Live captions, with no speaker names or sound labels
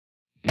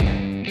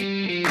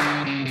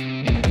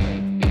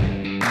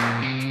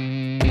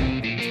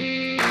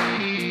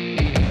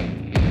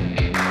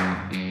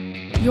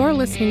You're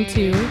listening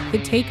to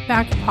the Take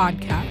Back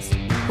podcast,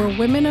 where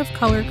women of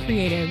color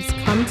creatives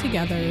come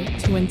together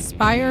to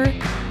inspire,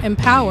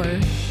 empower,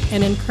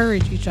 and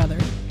encourage each other.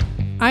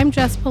 I'm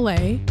Jess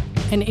Pillay,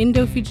 an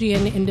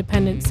Indo-Fijian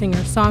independent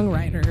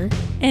singer-songwriter.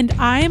 And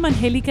I'm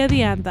Angelica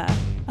de Anda,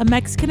 a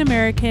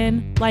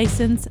Mexican-American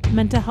licensed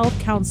mental health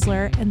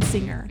counselor and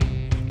singer.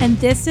 And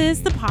this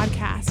is the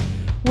podcast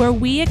where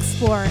we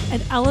explore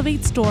and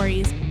elevate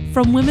stories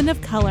from women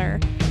of color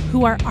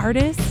who are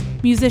artists,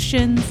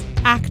 musicians,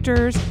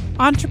 actors,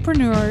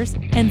 entrepreneurs,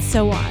 and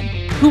so on,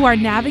 who are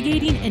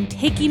navigating and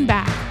taking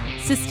back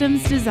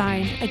systems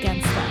designed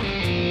against them.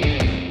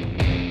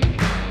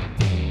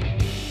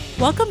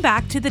 Welcome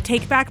back to the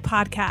Take Back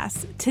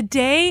podcast.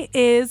 Today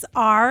is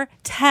our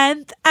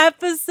 10th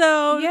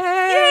episode.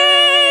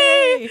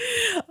 Yay!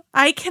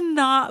 I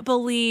cannot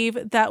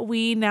believe that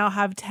we now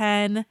have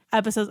 10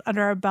 episodes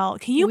under our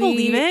belt. Can you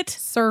believe it?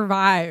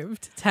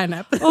 Survived 10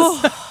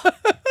 episodes.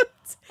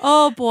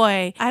 Oh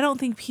boy. I don't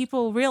think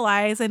people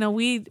realize, I know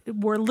we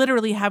were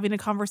literally having a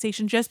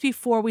conversation just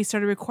before we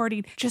started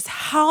recording, just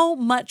how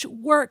much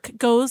work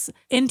goes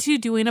into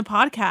doing a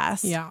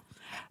podcast. Yeah.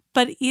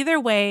 But either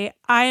way,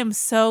 I am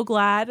so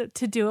glad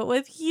to do it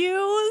with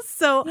you.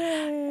 So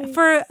Yay.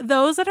 For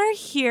those that are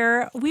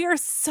here, we are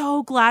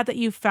so glad that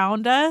you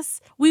found us.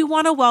 We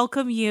want to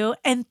welcome you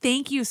and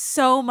thank you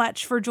so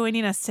much for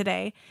joining us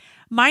today.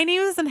 My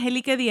name is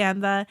Angelica de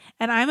Anda,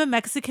 and I'm a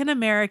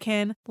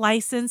Mexican-American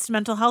licensed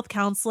mental health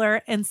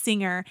counselor and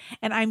singer.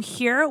 And I'm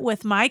here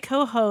with my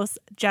co-host,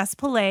 Jess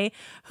Pillay,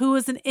 who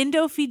is an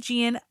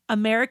Indo-Fijian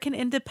American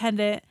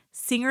independent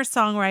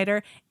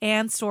singer-songwriter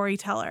and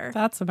storyteller.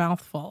 That's a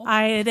mouthful.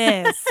 It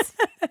is.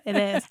 It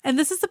is. And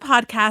this is a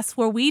podcast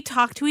where we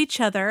talk to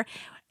each other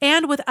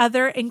and with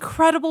other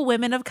incredible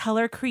women of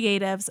color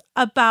creatives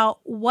about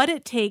what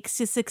it takes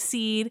to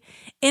succeed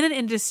in an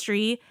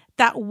industry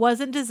that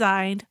wasn't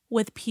designed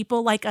with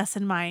people like us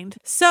in mind.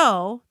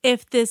 So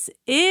if this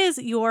is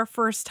your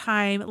first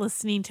time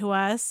listening to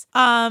us,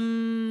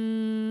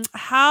 I'm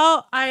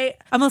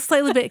a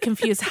slightly bit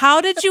confused.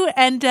 How did you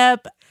end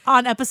up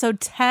on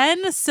episode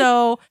 10?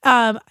 So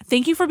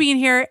thank you for being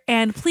here.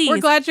 And please, We're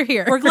glad you're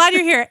here. We're glad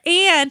you're here.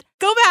 And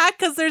go back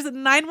because there's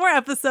 9 more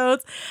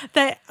episodes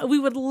that we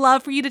would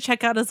love for you to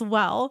check out as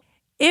well.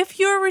 If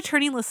you're a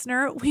returning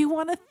listener, we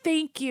want to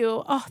thank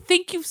you. Oh,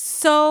 thank you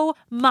so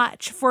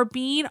much for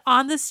being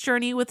on this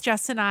journey with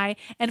Jess and I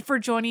and for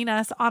joining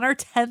us on our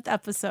 10th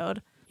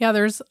episode. Yeah,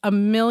 there's a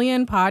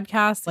million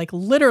podcasts, like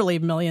literally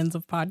millions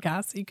of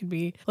podcasts you could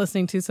be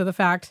listening to. So the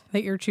fact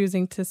that you're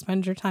choosing to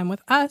spend your time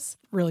with us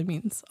really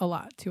means a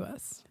lot to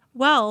us.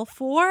 Well,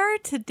 for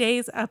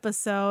today's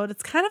episode,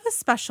 it's kind of a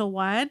special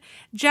one.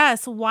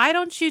 Jess, why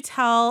don't you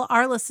tell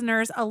our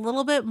listeners a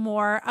little bit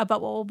more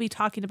about what we'll be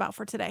talking about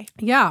for today?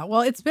 Yeah, well,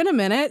 it's been a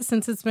minute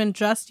since it's been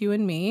just you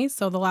and me.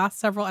 So the last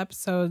several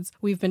episodes,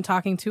 we've been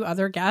talking to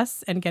other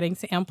guests and getting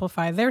to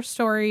amplify their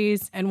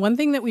stories. And one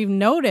thing that we've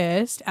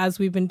noticed as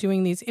we've been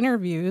doing these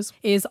interviews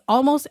is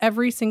almost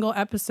every single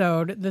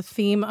episode, the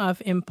theme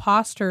of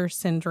imposter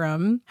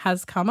syndrome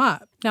has come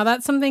up. Now,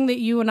 that's something that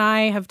you and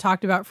I have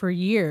talked about for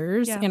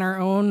years in our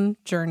own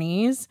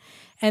journeys.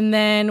 And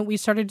then we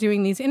started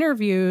doing these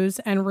interviews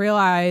and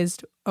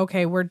realized,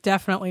 okay, we're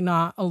definitely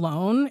not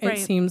alone. Right. It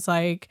seems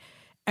like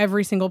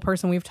every single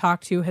person we've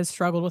talked to has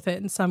struggled with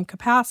it in some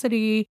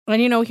capacity.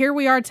 And, you know, here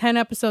we are 10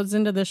 episodes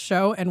into this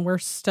show and we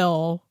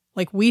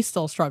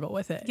still struggle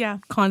with it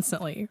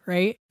constantly,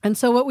 right? And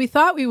so what we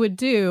thought we would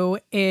do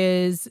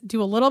is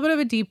do a little bit of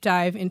a deep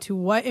dive into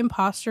what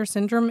imposter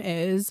syndrome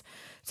is,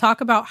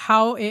 talk about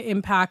how it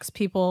impacts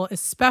people,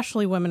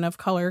 especially women of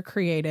color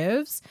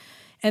creatives.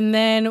 And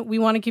then we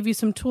want to give you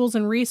some tools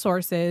and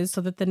resources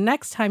so that the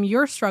next time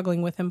you're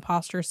struggling with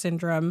imposter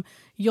syndrome,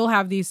 you'll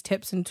have these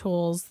tips and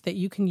tools that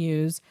you can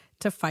use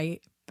to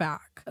fight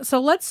back. So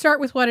let's start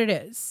with what it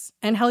is.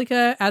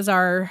 Angelica, as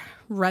our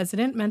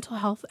resident mental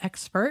health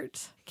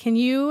expert, can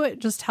you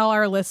just tell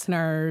our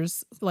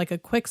listeners like a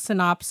quick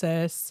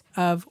synopsis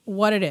of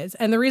what it is?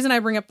 And the reason I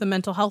bring up the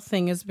mental health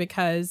thing is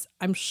because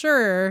I'm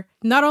sure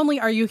not only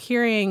are you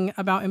hearing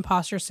about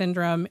imposter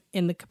syndrome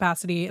in the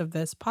capacity of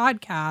this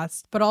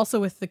podcast, but also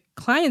with the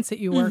clients that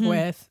you work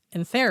with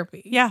in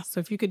therapy. Yeah. So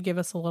if you could give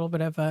us a little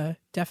bit of a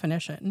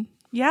definition.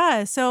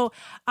 Yeah, so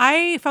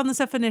I found this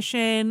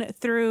definition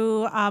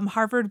through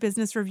Harvard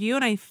Business Review,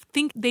 and I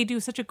think they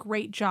do such a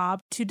great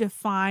job to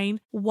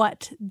define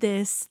what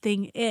this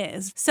thing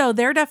is. So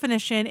their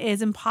definition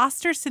is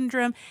imposter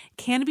syndrome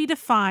can be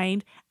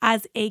defined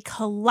as a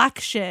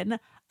collection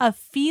of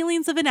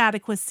feelings of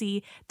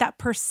inadequacy that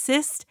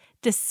persist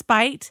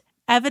despite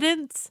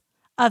evidence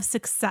of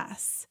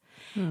success.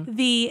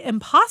 The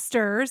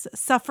imposters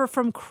suffer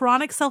from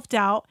chronic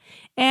self-doubt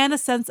and a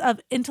sense of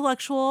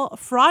intellectual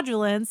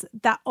fraudulence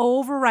that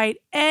override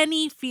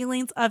any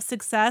feelings of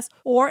success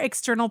or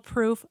external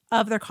proof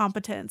of their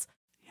competence.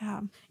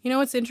 Yeah. You know,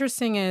 what's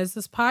interesting is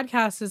this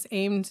podcast is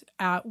aimed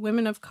at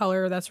women of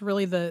color. That's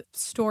really the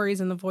stories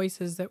and the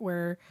voices that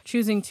we're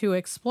choosing to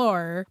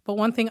explore. But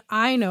one thing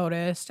I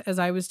noticed as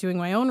I was doing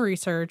my own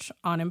research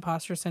on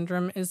imposter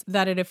syndrome is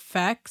that it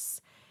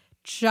affects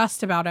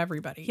just about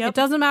everybody. Yep. It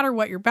doesn't matter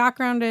what your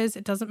background is.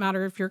 It doesn't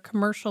matter if you're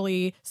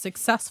commercially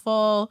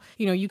successful.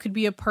 You know, you could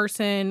be a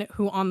person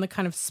who on the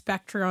kind of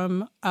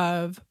spectrum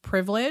of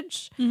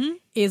privilege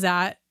is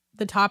at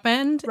the top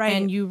end, right,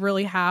 and you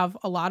really have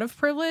a lot of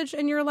privilege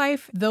in your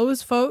life.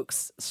 Those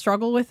folks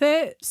struggle with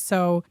it.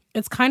 So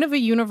it's kind of a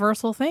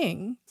universal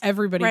thing.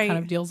 Everybody right, kind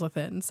of deals with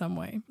it in some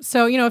way.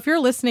 So, you know, if you're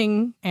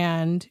listening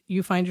and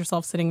you find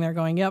yourself sitting there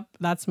going, yep,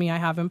 that's me. I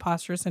have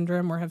imposter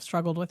syndrome or have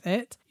struggled with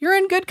it. You're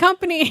in good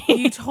company.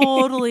 You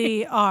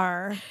totally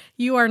are.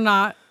 You are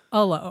not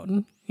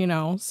alone. You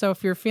know, so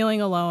if you're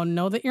feeling alone,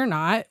 know that you're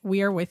not.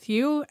 We are with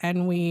you,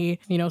 and we,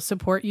 you know,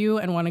 support you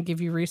and want to give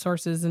you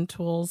resources and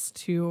tools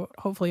to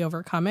hopefully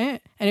overcome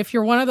it. And if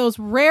you're one of those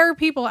rare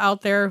people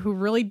out there who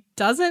really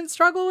doesn't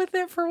struggle with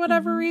it for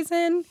whatever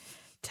reason,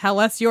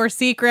 tell us your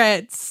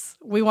secrets.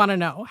 We want to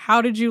know.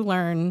 How did you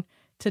learn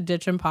to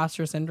ditch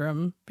imposter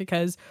syndrome?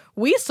 Because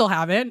we still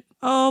haven't.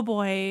 Oh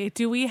boy,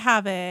 do we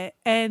have it.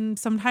 And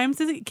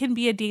sometimes it can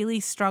be a daily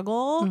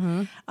struggle.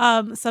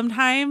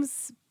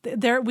 Sometimes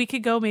there we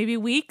could go maybe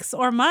weeks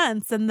or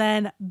months, and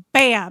then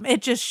bam,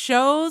 it just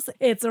shows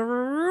its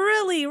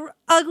really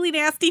ugly,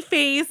 nasty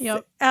face.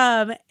 Yep.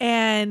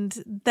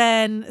 And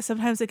then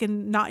sometimes it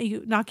can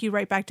knock you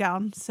right back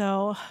down.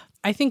 So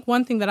I think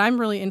one thing that I'm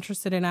really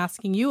interested in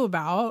asking you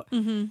about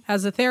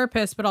as a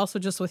therapist, but also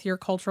just with your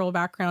cultural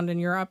background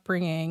and your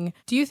upbringing,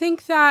 do you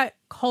think that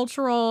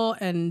cultural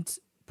and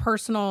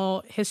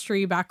personal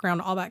history,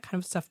 background, all that kind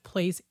of stuff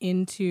plays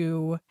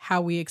into how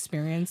we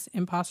experience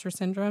imposter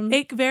syndrome?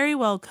 It very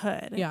well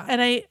could. Yeah.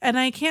 And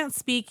I can't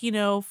speak, you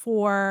know,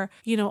 for,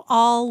 you know,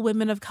 all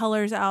women of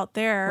colors out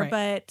there,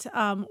 Right.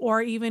 but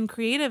or even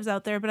creatives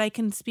out there, but I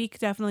can speak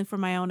definitely from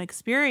my own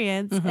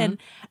experience. And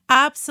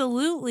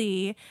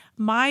absolutely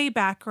my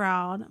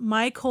background,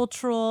 my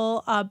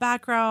cultural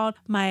background,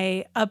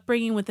 my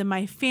upbringing within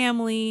my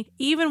family,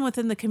 even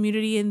within the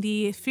community and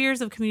the spheres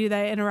of community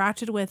that I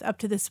interacted with up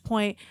to this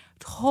point,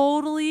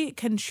 totally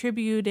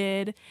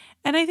contributed.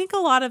 And I think a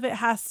lot of it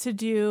has to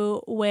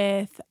do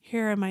with,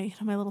 here in my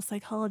little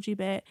psychology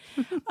bit,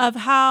 of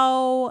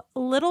how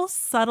little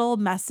subtle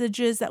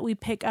messages that we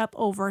pick up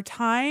over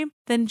time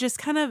then just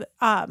kind of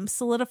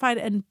solidified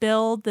and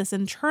build this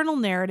internal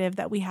narrative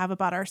that we have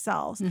about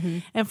ourselves.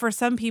 And for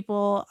some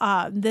people,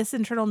 this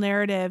internal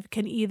narrative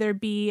can either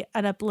be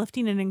an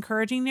uplifting and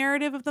encouraging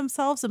narrative of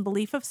themselves and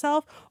belief of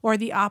self, or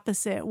the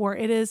opposite, where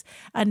it is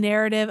a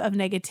narrative of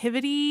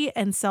negativity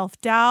and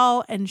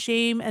self-doubt and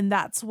shame. And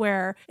that's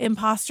where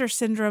imposter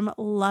syndrome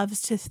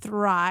loves to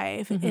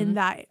thrive in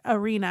that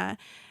arena.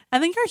 I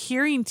think you're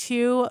hearing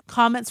too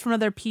comments from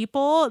other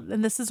people,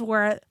 and this is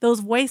where those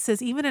voices,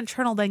 even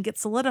internal, then get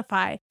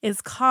solidified, is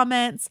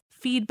comments,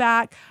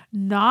 feedback,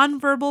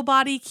 nonverbal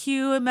body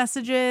cue and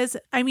messages.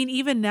 I mean,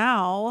 even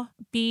now,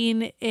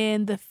 being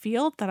in the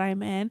field that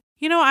I'm in,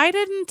 you know, I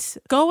didn't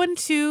go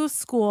into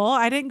school,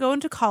 I didn't go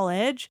into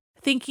college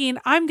thinking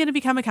I'm going to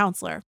become a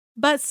counselor.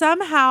 But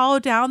somehow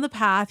down the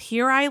path,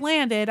 here I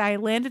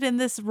landed in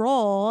this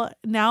role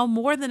now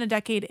more than a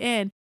decade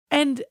in.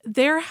 And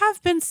there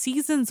have been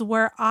seasons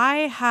where I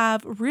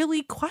have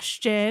really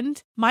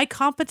questioned my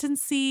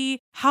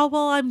competency, how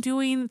well I'm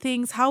doing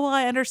things, how well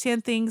I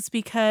understand things,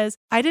 because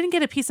I didn't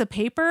get a piece of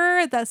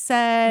paper that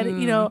said,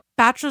 you know,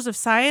 Bachelor's of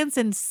Science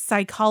in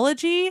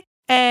Psychology.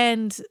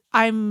 And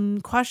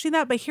I'm questioning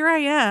that, but here I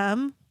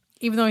am.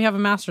 Even though you have a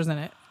master's in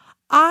it.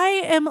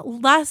 I am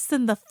less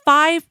than the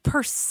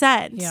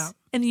 5%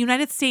 in the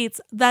United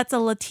States that's a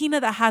Latina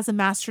that has a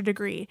master's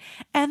degree.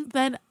 And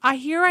then I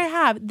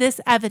have this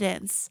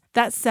evidence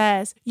that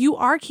says you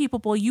are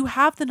capable, you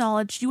have the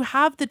knowledge, you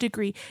have the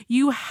degree,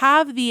 you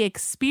have the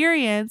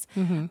experience,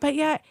 but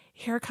yet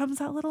here comes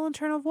that little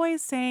internal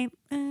voice saying,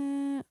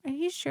 are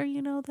you sure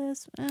you know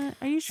this?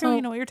 Are you sure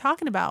you know what you're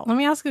talking about? Let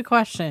me ask a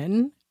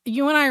question.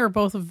 You and I are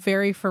both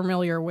very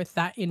familiar with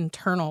that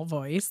internal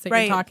voice that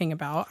you're talking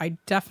about. I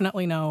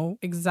definitely know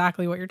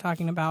exactly what you're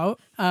talking about.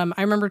 I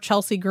remember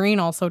Chelsea Green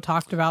also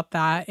talked about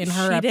that in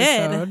her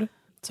episode.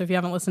 So if you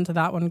haven't listened to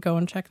that one, go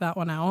and check that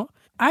one out.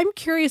 I'm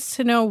curious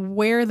to know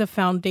where the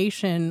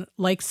foundation,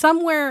 like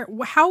somewhere,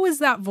 how is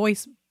that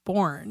voice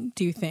born,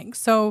 do you think?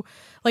 So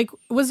like,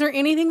 was there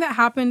anything that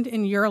happened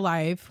in your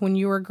life when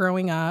you were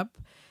growing up,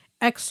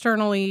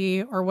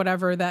 externally or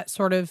whatever, that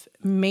sort of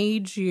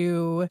made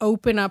you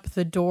open up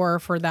the door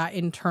for that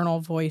internal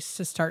voice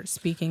to start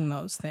speaking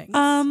those things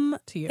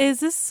to you? Is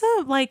this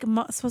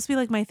supposed to be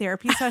like my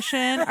therapy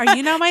session? Are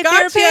you now my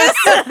therapist?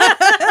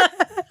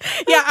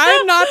 Yeah,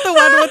 I'm not the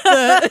one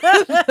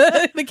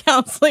with the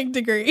counseling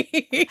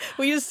degree.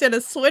 We just did a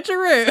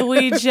switcheroo.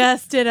 We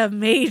just did a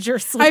major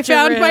switcheroo. I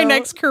found my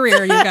next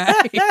career, you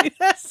guys.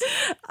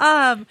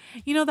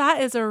 You know,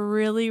 that is a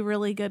really,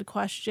 really good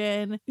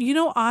question. You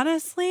know,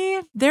 honestly,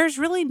 there's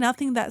really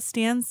nothing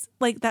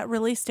that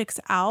really sticks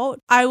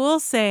out. I will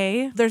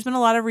say there's been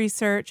a lot of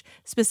research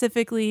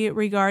specifically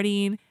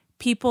regarding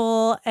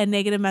people and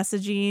negative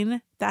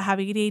messaging that have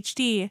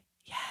ADHD.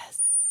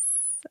 Yes,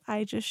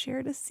 I just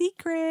shared a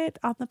secret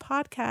on the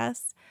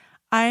podcast.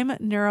 I'm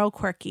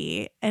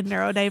neuroquirky and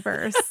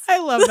neurodiverse. I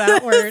love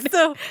that word.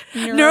 So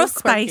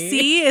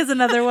neurospicy is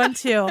another one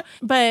too.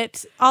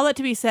 But all that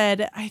to be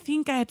said, I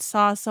think I had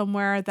saw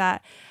somewhere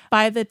that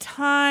by the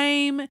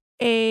time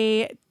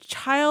a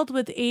child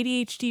with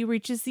ADHD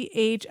reaches the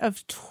age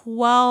of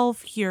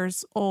 12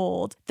 years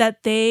old,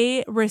 that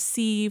they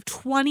receive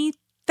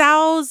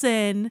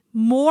 20,000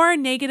 more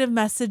negative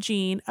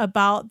messaging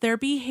about their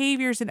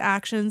behaviors and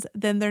actions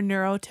than their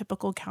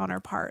neurotypical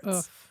counterparts.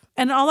 Ugh.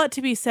 And all that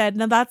to be said,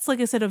 now that's, like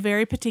I said, a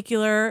very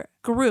particular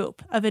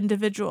group of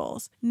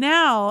individuals.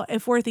 Now,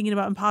 if we're thinking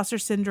about imposter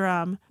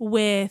syndrome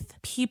with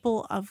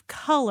people of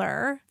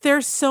color,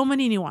 there's so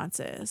many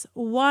nuances.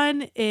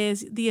 One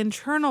is the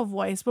internal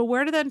voice, but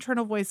where did that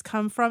internal voice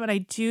come from? And I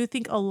do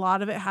think a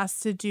lot of it has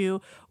to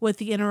do with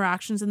the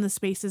interactions in the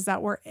spaces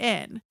that we're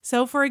in.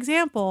 So, for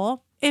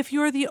example, if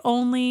you're the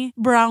only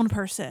brown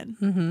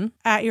person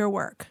at your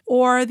work,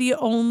 or the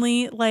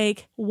only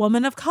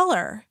woman of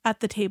color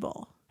at the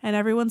table, and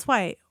everyone's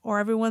white, or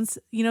everyone's,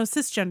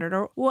 cisgendered,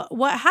 or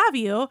what have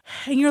you,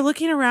 and you're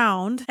looking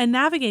around and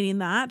navigating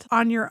that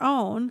on your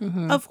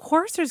own, of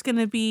course there's going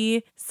to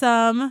be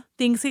some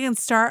things that can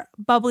start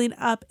bubbling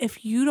up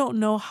if you don't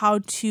know how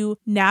to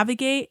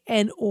navigate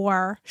and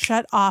or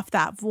shut off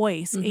that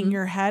voice in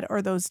your head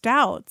or those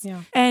doubts.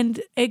 Yeah.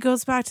 And it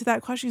goes back to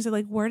that question. You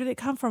said, where did it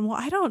come from? Well,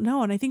 I don't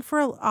know. And I think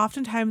for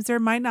oftentimes there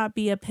might not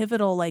be a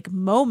pivotal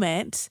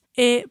moment.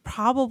 It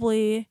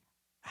probably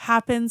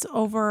happens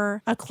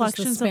over a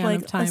collection of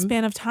a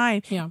span of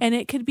time. Yeah. And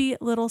it could be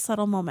little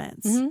subtle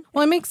moments.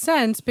 Well, it makes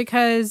sense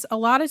because a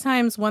lot of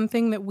times one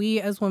thing that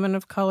we as women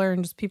of color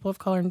and just people of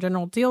color in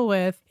general deal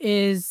with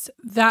is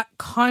that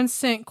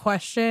constant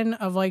question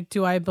of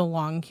do I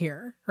belong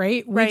here?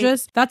 Right?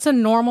 That's a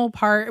normal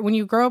part when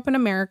you grow up in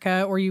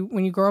America, or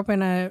when you grow up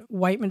in a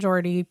white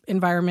majority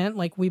environment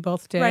like we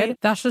both did. Right.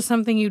 That's just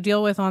something you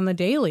deal with on the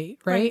daily,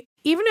 right?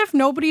 Even if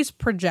nobody's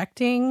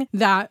projecting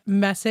that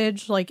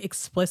message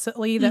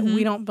explicitly that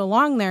we don't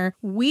belong there,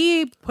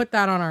 we put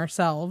that on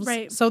ourselves.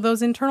 Right. So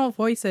those internal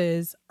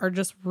voices are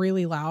just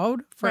really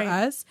loud for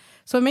us.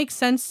 So it makes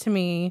sense to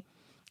me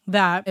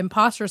that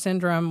imposter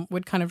syndrome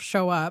would kind of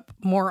show up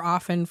more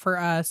often for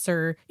us,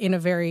 or in a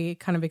very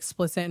kind of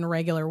explicit and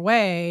regular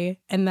way.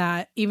 And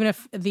that even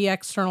if the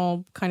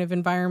external kind of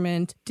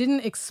environment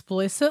didn't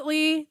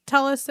explicitly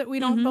tell us that we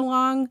don't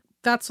belong,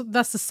 that's the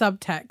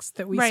subtext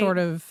that we sort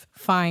of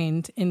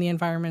find in the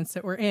environments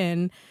that we're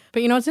in.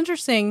 But, it's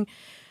interesting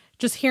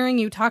just hearing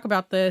you talk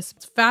about this.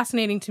 It's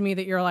fascinating to me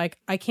that you're like,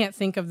 I can't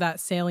think of that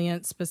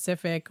salient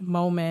specific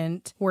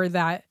moment where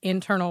that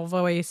internal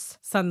voice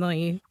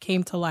suddenly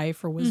came to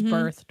life or was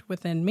birthed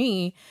within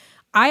me.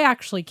 I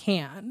actually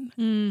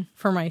can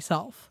for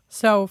myself.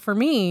 So for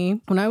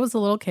me, when I was a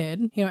little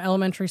kid,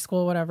 elementary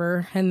school,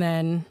 whatever, and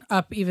then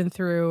up even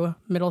through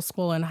middle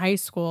school and high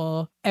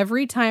school,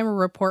 every time a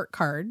report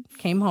card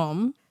came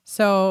home,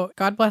 so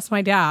God bless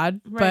my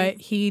dad, but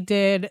he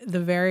did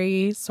the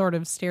very sort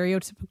of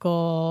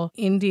stereotypical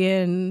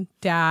Indian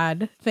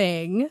dad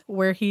thing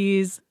where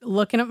he's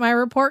looking at my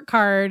report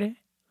card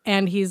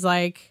and he's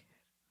like,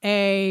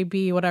 A,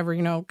 B, whatever,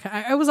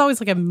 I was always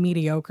a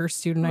mediocre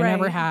student. I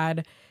never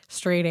had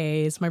straight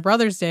A's. My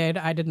brothers did.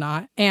 I did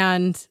not.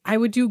 And I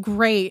would do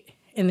great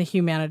in the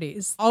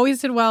humanities.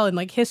 Always did well in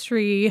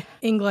history,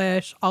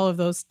 English, all of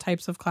those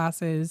types of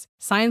classes.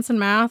 Science and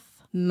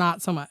math,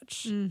 not so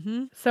much.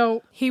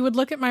 So he would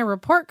look at my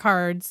report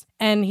cards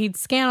and he'd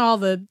scan all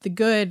the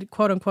good,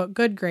 quote unquote,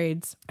 good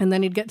grades. And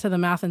then he'd get to the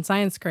math and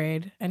science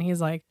grade. And he's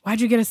like,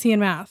 why'd you get a C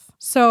in math?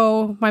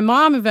 So my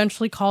mom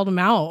eventually called him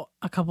out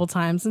a couple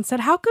times and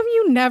said, how come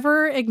you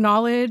never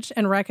acknowledge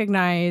and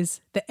recognize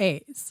the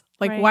A's?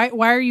 Why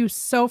are you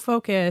so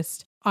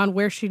focused on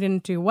where she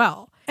didn't do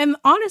well? And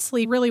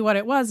honestly, really what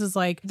it was is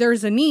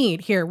there's a need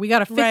here. We got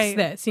to fix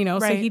this,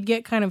 So he'd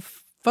get kind of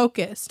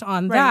focused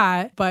on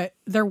that, but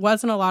there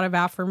wasn't a lot of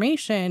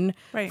affirmation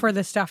for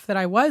the stuff that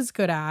I was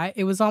good at.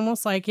 It was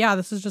almost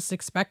this is just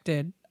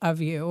expected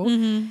of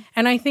you.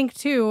 And I think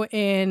too,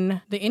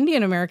 in the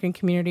Indian American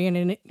community and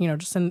in,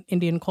 just in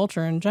Indian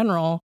culture in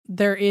general,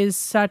 there is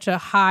such a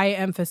high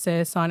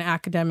emphasis on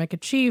academic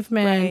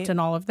achievement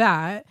and all of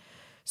that.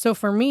 So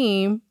for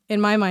me, in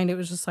my mind, it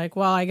was just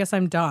well, I guess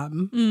I'm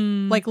dumb.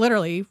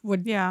 Literally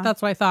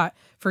that's what I thought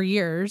for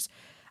years.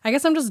 I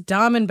guess I'm just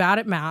dumb and bad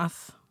at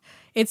math.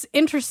 It's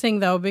interesting,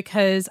 though,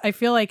 because I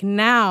feel like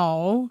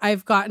now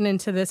I've gotten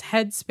into this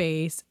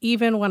headspace,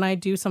 even when I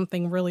do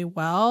something really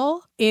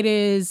well, it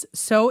is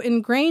so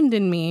ingrained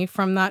in me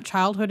from that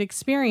childhood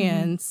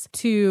experience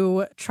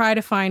to try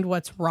to find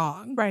what's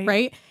wrong.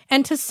 Right.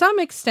 And to some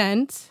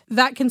extent,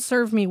 that can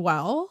serve me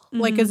well.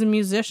 As a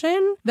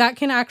musician, that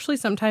can actually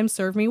sometimes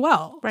serve me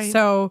well.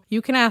 So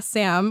you can ask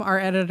Sam, our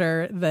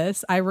editor,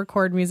 this. I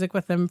record music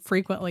with him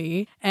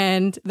frequently.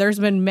 And there's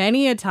been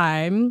many a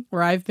time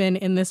where I've been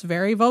in this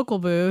very vocal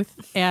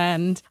booth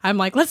and I'm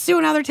like, let's do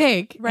another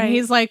take. And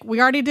he's like, we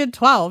already did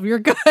 12. You're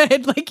good.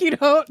 You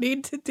don't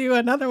need to do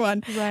another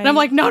one. And I'm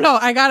like, no,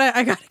 I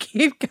gotta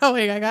keep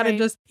going. I gotta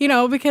just,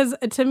 because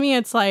to me,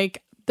 it's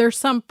there's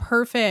some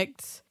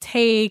perfect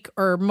take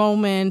or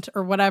moment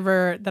or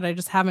whatever that I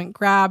just haven't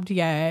grabbed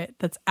yet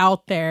that's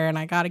out there, and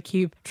I got to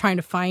keep trying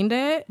to find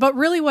it. But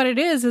really what it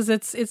is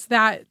it's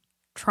that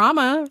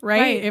trauma,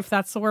 right? If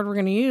that's the word we're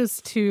going to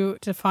use to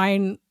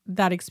define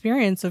that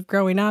experience of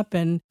growing up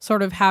and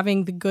sort of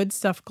having the good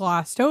stuff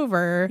glossed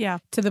over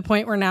to the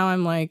point where now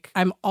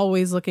I'm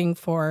always looking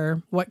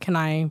for what can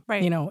I,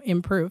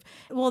 improve.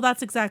 Well,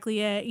 that's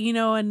exactly it,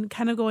 and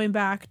kind of going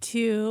back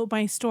to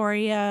my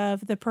story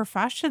of the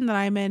profession that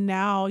I'm in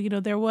now,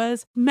 there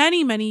was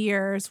many, many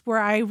years where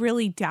I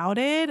really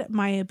doubted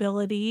my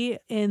ability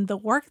in the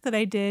work that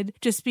I did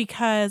just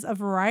because a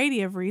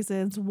variety of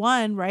reasons.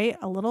 One, right?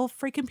 A little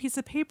freaking piece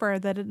of paper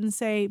that didn't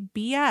say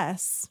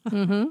BS.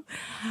 Mm-hmm.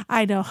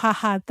 I know.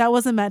 Haha, that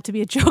wasn't meant to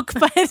be a joke,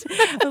 but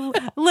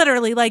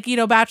literally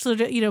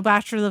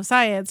bachelor of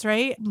science,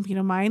 right?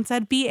 Mine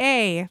said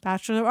BA,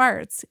 Bachelor of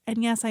Arts.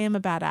 And yes, I am a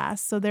badass.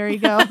 So there you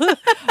go.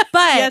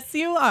 But yes,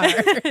 you are.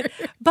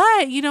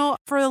 But,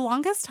 for the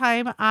longest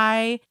time,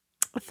 I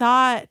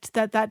thought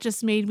that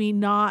just made me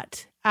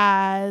not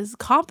as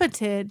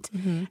competent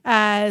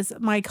as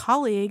my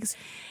colleagues.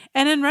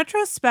 And in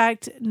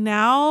retrospect,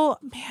 now,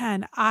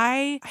 man,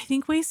 I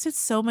think wasted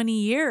so many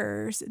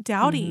years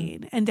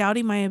doubting and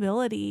doubting my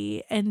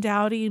ability and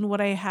doubting what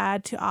I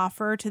had to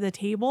offer to the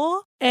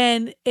table.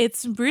 And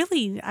it's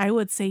really, I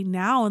would say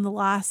now in the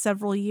last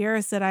several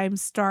years that I'm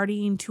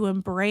starting to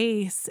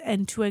embrace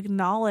and to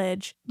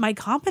acknowledge my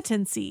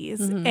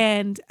competencies.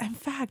 And in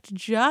fact,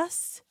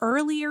 just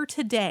earlier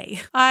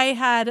today, I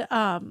had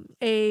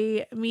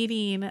a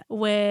meeting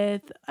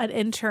with an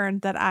intern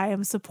that I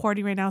am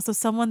supporting right now. So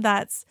someone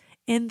that's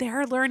in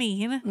their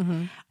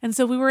learning. And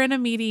so we were in a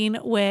meeting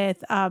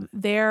with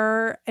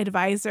their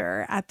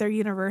advisor at their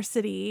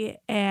university,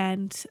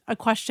 and a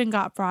question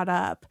got brought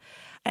up.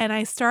 And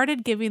I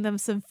started giving them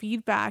some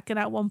feedback. And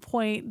at one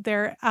point,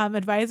 their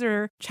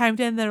advisor chimed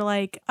in. They're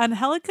like,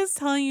 Angelica's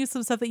telling you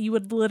some stuff that you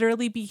would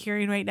literally be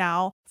hearing right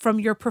now from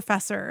your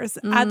professors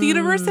at the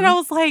university. I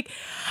was like,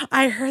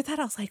 I heard that.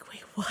 I was like,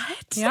 wait,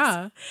 what?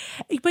 Yeah.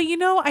 But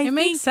it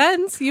makes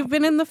sense. You've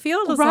been in the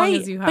field as long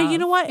as you have. But you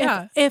know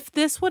what? If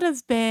this would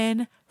have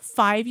been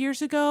 5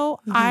 years ago,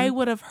 I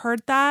would have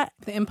heard that.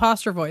 The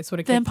imposter voice would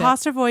have kicked in. The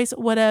imposter voice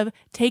would have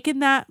taken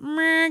that,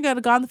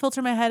 gone the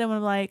filter in my head, and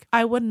would have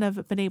I wouldn't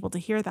have been able to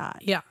hear that.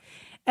 Yeah.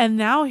 And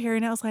now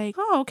hearing it, I was like,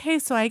 oh, okay,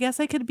 so I guess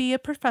I could be a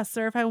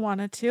professor if I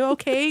wanted to.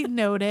 Okay,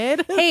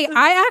 noted. Hey,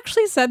 I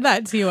actually said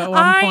that to you at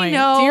one point. I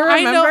know. Do you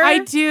remember? I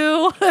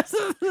do.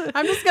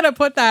 I'm just going to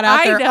put that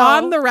out there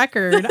on the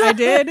record. I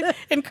did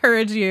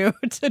encourage you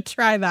to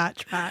try that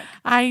track.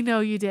 I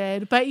know you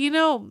did. But,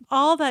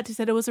 all that to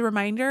say, it was a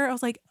reminder. I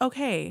was like,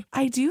 okay,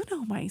 I do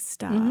know my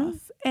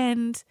stuff.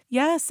 And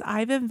yes,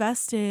 I've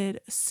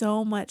invested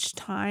so much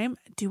time.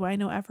 Do I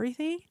know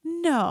everything?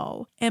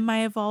 No. Am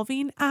I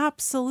evolving?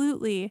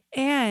 Absolutely.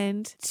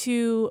 And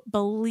to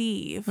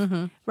believe,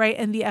 right,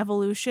 in the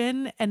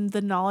evolution and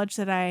the knowledge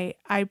that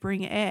I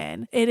bring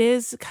in, it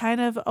is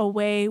kind of a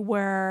way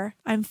where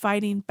I'm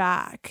fighting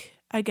back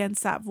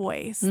against that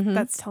voice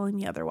that's telling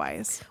me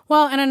otherwise.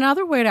 Well, and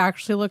another way to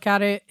actually look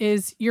at it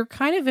is you're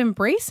kind of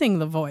embracing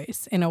the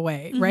voice in a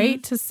way,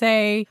 right? To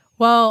say,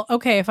 well,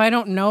 okay, if I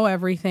don't know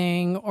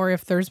everything, or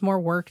if there's more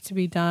work to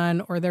be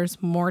done, or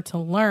there's more to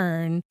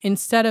learn,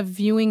 instead of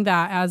viewing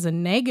that as a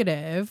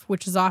negative,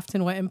 which is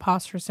often what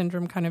imposter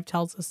syndrome kind of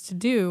tells us to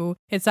do,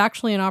 it's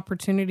actually an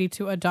opportunity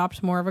to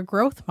adopt more of a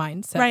growth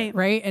mindset,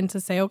 right? And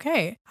to say,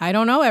 okay, I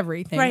don't know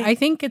everything. I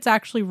think it's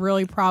actually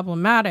really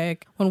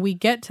problematic when we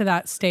get to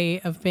that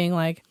state of being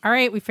like, all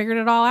right, we figured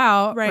it all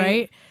out,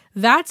 right?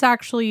 That's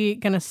actually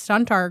going to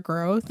stunt our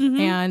growth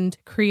and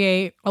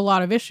create a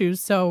lot of issues.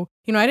 So,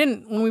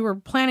 when we were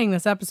planning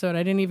this episode,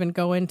 I didn't even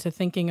go into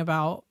thinking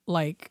about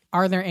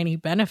are there any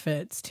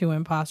benefits to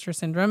imposter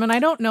syndrome? And I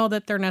don't know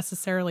that there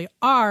necessarily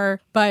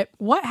are, but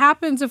what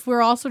happens if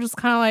we're also just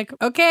kind of like,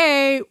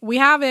 okay, we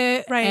have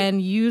it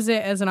and use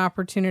it as an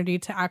opportunity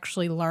to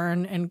actually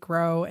learn and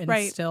grow and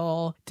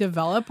still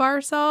develop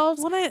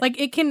ourselves? Well,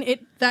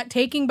 that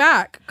taking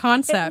back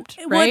concept,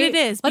 right? What it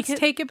is. Let's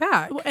take it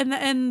back.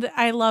 And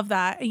I love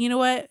that. And you know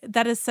what?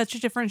 That is such a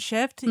different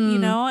shift,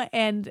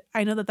 and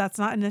I know that that's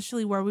not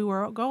initially where we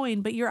were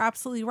going, but you're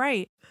absolutely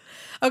right.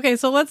 Okay,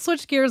 so let's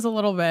switch gears a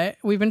little bit.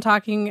 We've been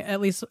talking,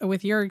 at least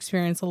with your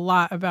experience, a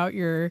lot about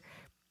your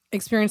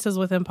experiences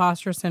with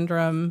imposter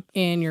syndrome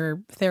in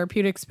your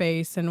therapeutic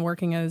space and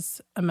working as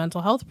a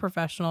mental health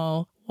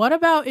professional. What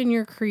about in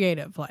your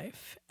creative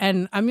life?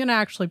 And I'm going to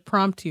actually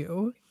prompt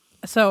you.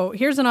 So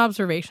here's an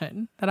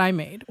observation that I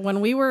made.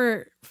 When we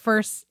were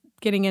first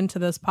getting into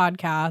this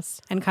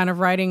podcast and kind of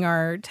writing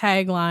our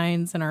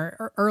taglines and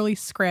our early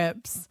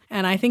scripts.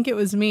 And I think it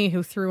was me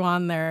who threw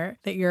on there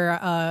that you're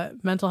a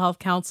mental health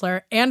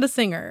counselor and a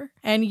singer.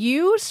 And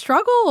you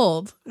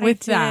struggled with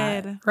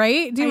that,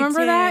 right? Do you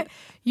remember that?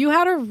 You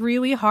had a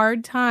really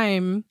hard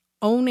time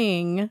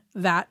owning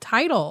that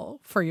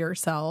title for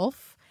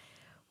yourself.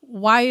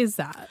 Why is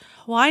that?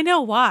 Well, I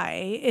know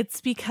why.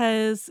 It's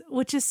because,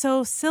 which is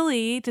so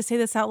silly to say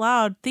this out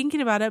loud, thinking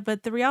about it,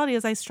 but the reality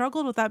is I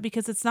struggled with that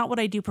because it's not what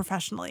I do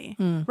professionally,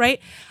 right?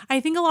 I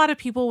think a lot of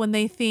people, when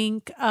they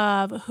think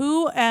of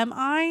who am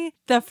I,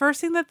 the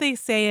first thing that they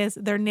say is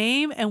their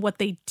name and what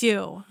they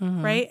do,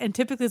 right? And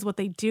typically is what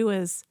they do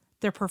is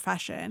their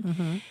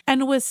profession.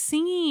 And with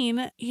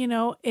singing, you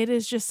know, it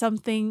is just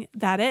something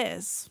that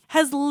has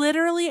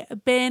literally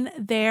been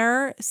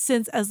there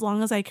since as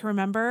long as I can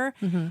remember.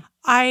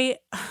 I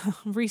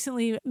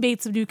recently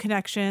made some new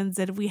connections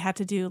and we had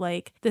to do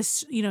like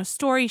this, you know,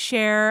 story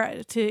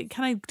share to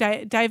kind of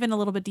dive in a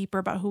little bit deeper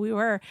about who we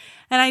were.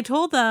 And I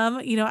told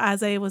them, you know,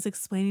 as I was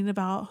explaining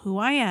about who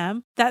I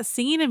am, that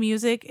singing and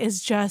music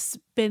has just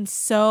been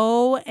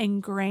so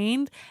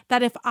ingrained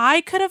that if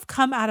I could have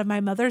come out of my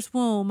mother's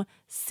womb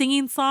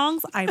singing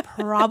songs, I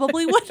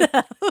probably would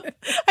have.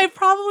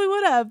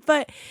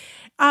 But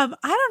I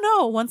don't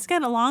know. Once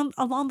again,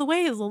 along the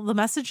way is the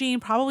messaging,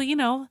 probably, you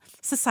know,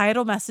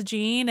 societal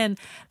messaging and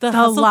the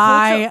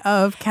lie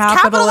of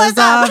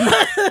capitalism.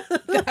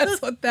 That's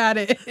what that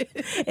is.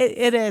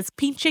 It is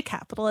pinche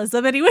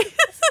capitalism, anyway.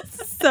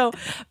 So,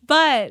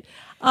 but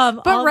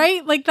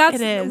right, like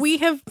we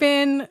have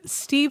been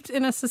steeped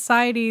in a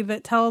society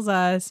that tells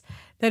us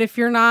that if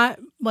you're not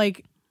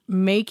like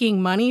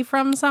making money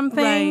from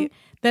something,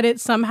 that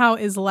it somehow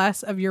is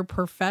less of your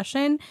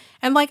profession.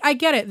 And like, I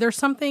get it. There's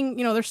something,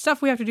 you know, there's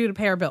stuff we have to do to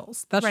pay our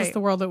bills. That's just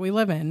the world that we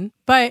live in.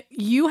 But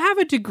you have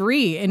a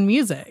degree in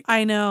music.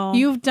 I know.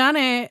 You've done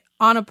it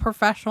on a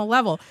professional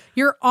level.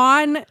 You're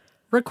on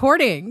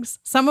recordings,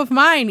 some of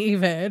mine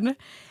even.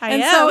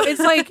 So it's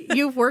like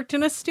you've worked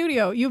in a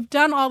studio, you've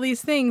done all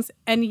these things,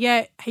 and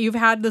yet you've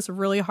had this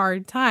really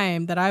hard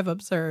time that I've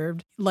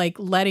observed, like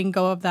letting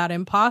go of that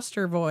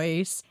imposter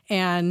voice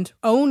and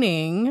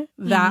owning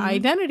that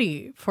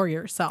identity for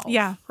yourself.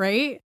 Yeah.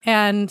 Right?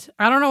 And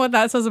I don't know what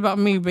that says about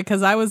me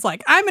because I was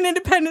like, I'm an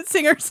independent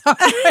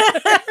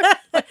singer-songwriter.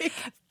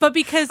 But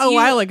because a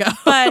while ago.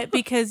 But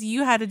because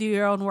you had to do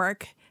your own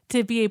work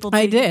to be able to.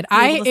 I did.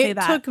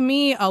 It took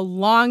me a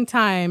long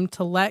time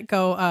to let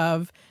go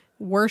of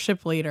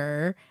worship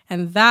leader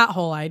and that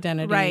whole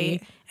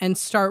identity and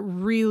start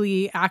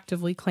really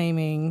actively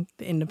claiming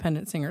the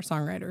independent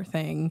singer-songwriter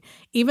thing,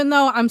 even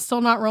though I'm still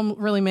not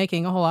really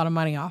making a whole lot of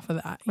money off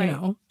of that, you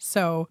know?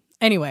 So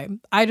anyway,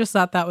 I just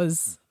thought that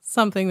was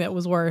something that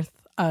was worth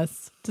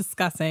us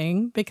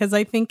discussing because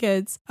I think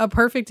it's a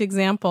perfect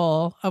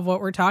example of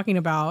what we're talking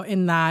about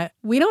in that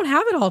we don't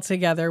have it all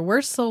together.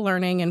 We're still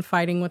learning and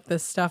fighting with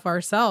this stuff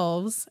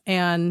ourselves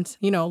and,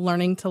 you know,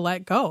 learning to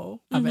let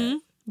go of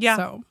it. Yeah.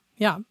 So,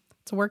 yeah,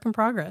 it's a work in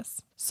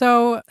progress.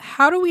 So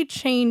how do we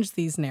change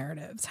these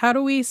narratives? How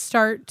do we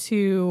start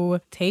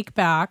to take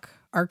back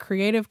our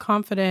creative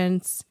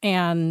confidence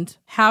and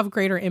have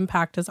greater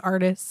impact as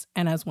artists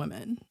and as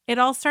women? It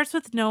all starts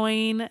with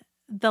knowing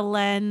the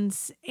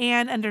lens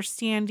and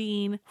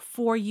understanding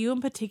for you in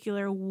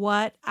particular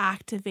what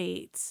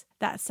activates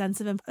that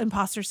sense of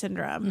imposter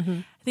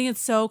syndrome. I think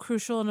it's so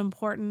crucial and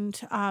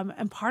important.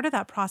 And part of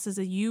that process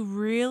is you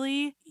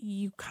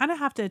kind of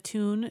have to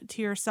attune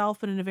to yourself,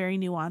 but in a very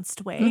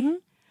nuanced way.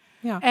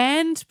 Yeah.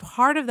 And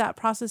part of that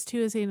process too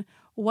is saying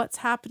what's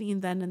happening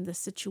then in this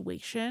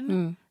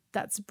situation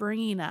that's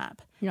bringing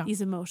up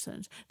these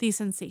emotions, these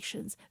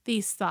sensations,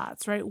 these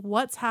thoughts, right?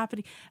 What's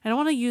happening? I don't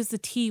want to use the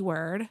T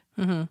word,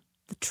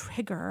 the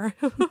trigger,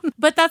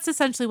 but that's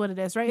essentially what it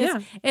is,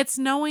 right? It's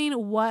knowing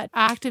what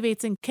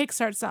activates and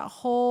kickstarts that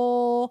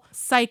whole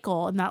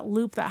cycle and that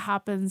loop that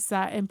happens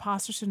that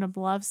imposter syndrome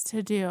loves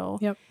to do.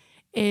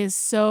 Is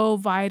so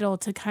vital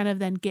to kind of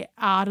then get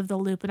out of the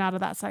loop and out of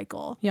that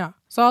cycle. Yeah.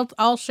 So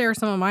I'll share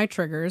some of my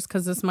triggers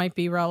because this might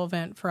be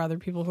relevant for other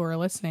people who are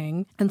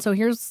listening. And so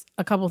here's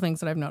a couple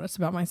things that I've noticed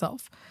about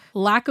myself.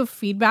 Lack of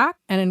feedback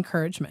and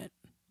encouragement.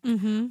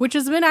 Which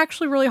has been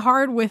actually really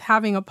hard with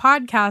having a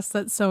podcast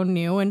that's so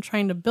new and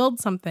trying to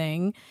build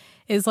something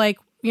is like,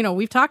 you know,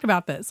 we've talked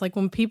about this. Like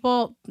when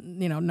people,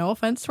 you know, no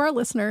offense to our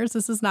listeners,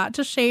 this is not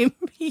to shame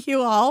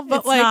you all,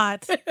 but it's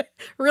not.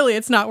 Really,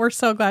 it's not. We're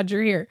so glad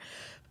you're here.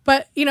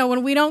 But, you know,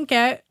 when we don't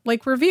get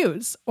like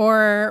reviews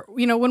or,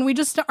 you know, when we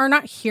just are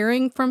not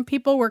hearing from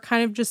people, we're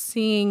kind of just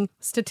seeing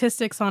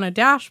statistics on a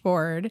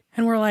dashboard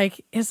and we're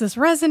like, is this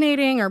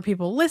resonating? Are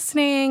people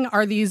listening?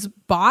 Are these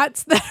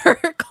bots that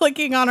are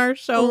clicking on our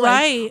show?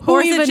 Right. Like, who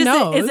or even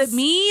knows? Is it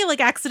me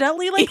like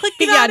accidentally like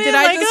clicking on it? Did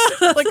I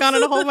just click on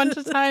it a whole bunch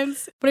of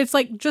times? But it's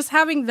like just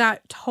having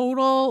that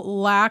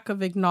total lack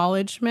of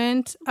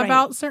acknowledgement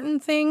about certain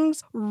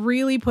things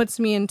really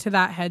puts me into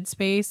that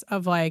headspace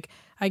of like,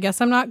 I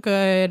guess I'm not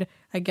good.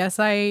 I guess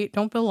I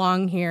don't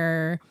belong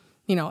here.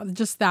 You know,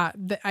 just that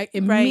I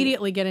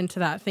immediately get into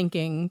that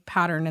thinking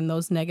pattern and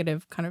those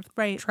negative kind of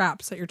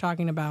traps that you're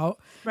talking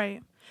about.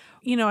 Right.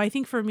 I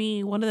think for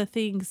me, one of the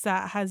things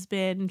that has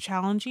been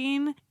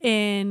challenging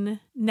in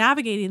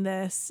navigating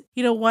this,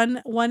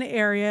 one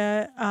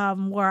area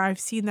where I've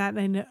seen that,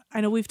 and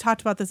I know we've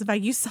talked about this. In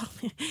fact, you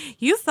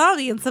saw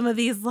me in some of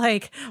these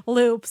like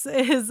loops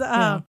is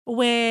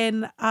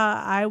when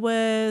I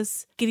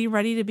was getting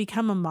ready to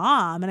become a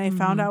mom and I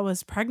found out I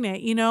was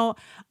pregnant.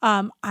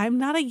 I'm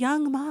not a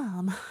young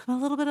mom. I'm a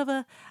little bit of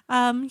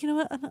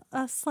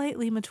a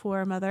slightly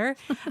mature mother.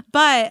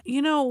 But,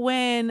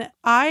 when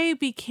I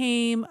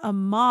became a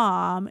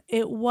mom,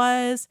 it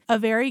was a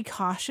very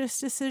cautious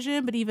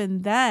decision. But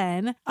even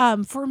then,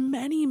 for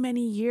many,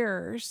 many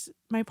years,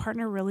 my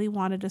partner really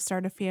wanted to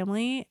start a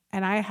family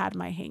and I had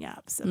my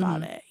hangups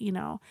about it,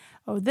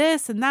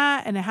 this and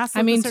that. And it has to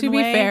look a certain to be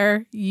way.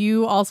 fair,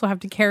 you also have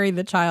to carry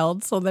the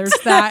child. So there's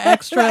that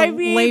extra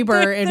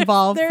labor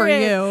involved for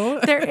you.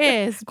 There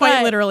is.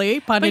 Quite literally,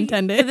 pun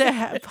intended.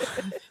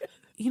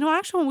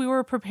 Actually, when we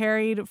were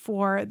preparing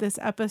for this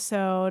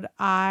episode,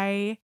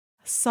 I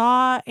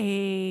saw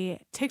a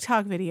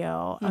TikTok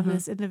video of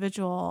this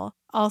individual,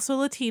 also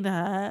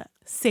Latina,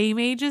 same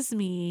age as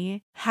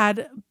me,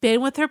 had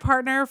been with her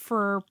partner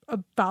for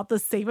about the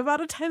same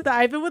amount of time that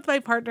I've been with my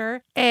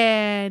partner,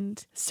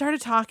 and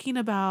started talking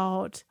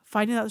about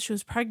finding out that she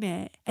was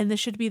pregnant. And this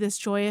should be this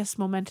joyous,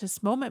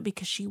 momentous moment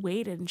because she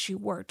waited and she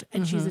worked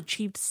and she's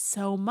achieved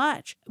so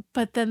much.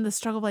 But then the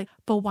struggle of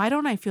but why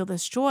don't I feel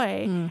this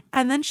joy?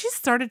 And then she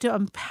started to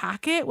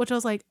unpack it, which I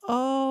was like,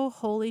 oh,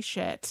 holy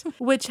shit,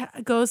 which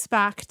goes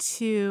back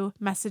to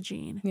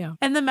messaging. Yeah.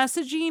 And the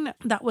messaging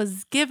that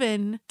was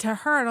given to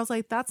her, and I was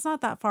like, that's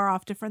not that far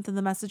off different than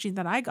the messaging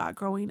that I got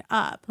growing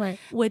up, right?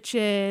 Which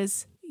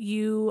is,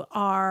 you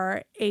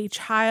are a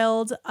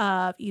child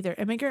of either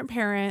immigrant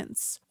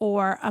parents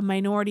or a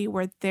minority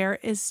where there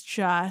is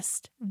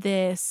just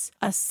this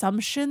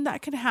assumption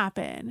that can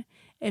happen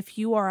if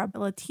you are a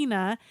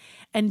Latina,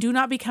 and do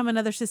not become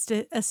another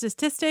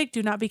statistic,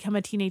 do not become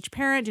a teenage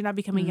parent, do not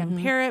become a young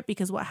parent,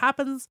 because what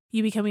happens,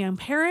 you become a young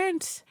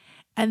parent,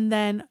 and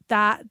then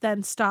that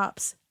then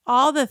stops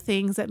all the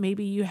things that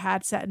maybe you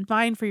had set in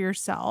mind for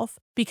yourself,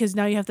 because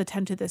now you have to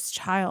tend to this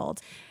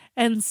child.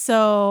 And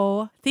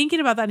so thinking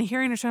about that and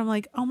hearing her, I'm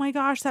like, oh my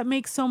gosh, that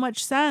makes so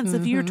much sense.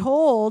 If you're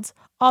told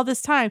all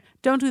this time,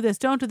 don't do this,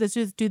 do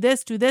this, do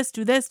this, do this,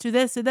 do this, do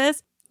this, do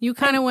this. You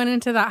kind of went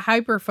into that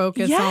hyper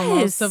focus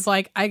almost of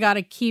I got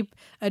to keep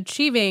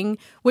achieving,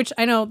 which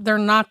I know they're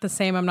not the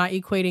same. I'm not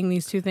equating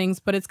these two things,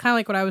 but it's kind of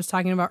like what I was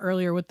talking about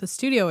earlier with the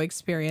studio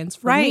experience.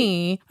 For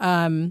me,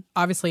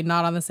 obviously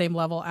not on the same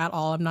level at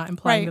all. I'm not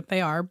implying that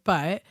they are,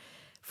 but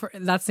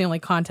that's the only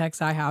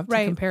context I have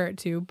to compare it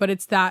to. But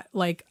it's that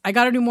I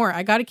got to do more.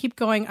 I got to keep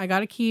going. I got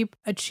to keep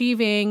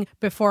achieving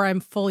before I'm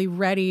fully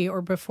ready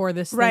or before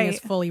this thing is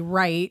fully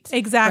right.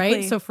 Exactly.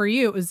 Right. So for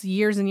you, it was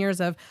years and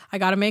years of, I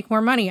got to make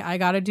more money. I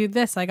got to do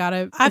this. I got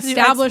to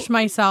establish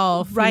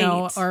myself,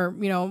 or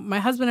my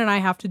husband and I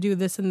have to do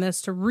this and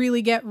this to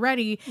really get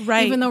ready.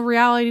 Right. Even though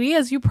reality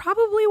is you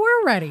probably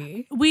were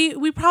ready.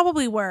 We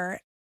probably were.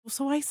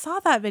 So I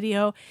saw that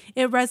video.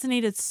 It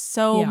resonated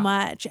so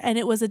much. And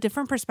it was a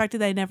different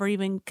perspective that I never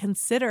even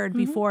considered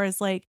before,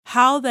 is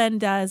how then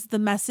does the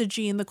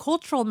messaging, the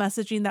cultural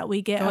messaging that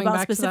we get going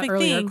about specific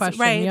things,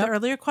 the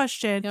earlier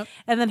question,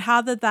 and then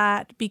how did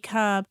that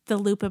become the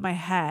loop in my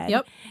head?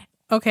 Yep.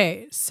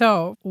 Okay.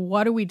 So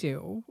what do we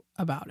do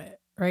about it?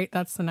 Right?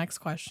 That's the next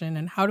question.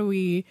 And how do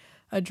we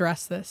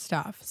address this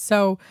stuff?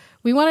 So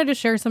we wanted to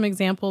share some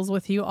examples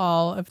with you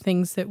all of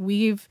things that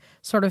we've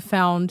sort of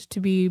found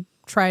to be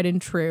tried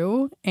and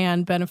true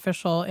and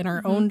beneficial in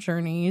our own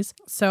journeys.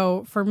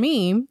 So for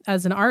me,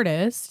 as an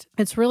artist,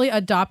 it's really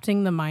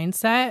adopting the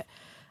mindset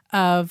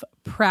of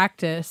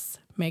practice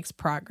makes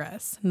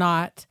progress,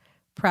 not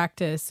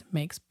practice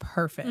makes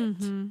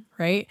perfect,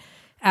 right?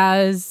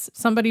 As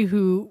somebody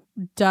who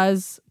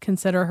does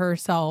consider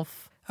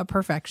herself a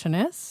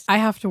perfectionist, I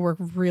have to work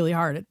really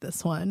hard at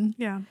this one.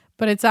 Yeah.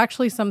 But it's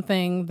actually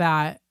something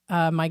that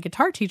my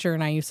guitar teacher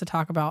and I used to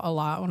talk about a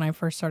lot when I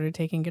first started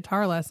taking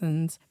guitar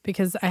lessons,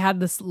 because I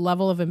had this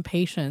level of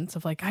impatience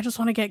of I just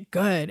want to get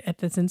good at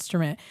this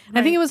instrument. And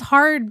I think it was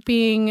hard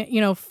being,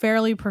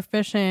 fairly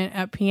proficient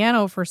at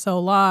piano for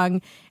so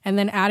long and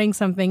then adding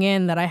something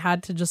in that I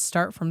had to just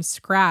start from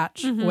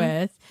scratch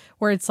with,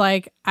 where it's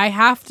I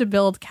have to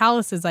build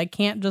calluses. I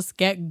can't just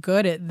get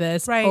good at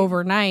this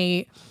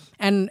overnight.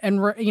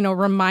 And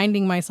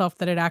reminding myself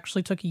that it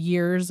actually took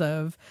years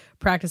of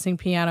practicing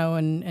piano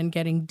and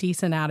getting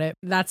decent at it.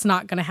 That's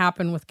not going to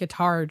happen with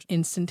guitar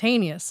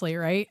instantaneously,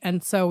 right?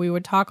 And so we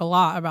would talk a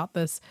lot about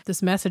this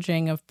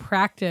messaging of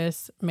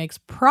practice makes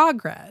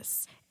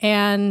progress,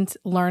 and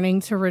learning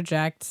to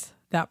reject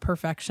that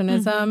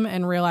perfectionism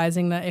and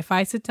realizing that if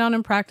I sit down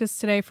and practice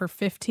today for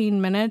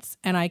 15 minutes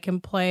and I can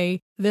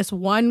play this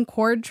one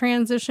chord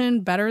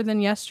transition better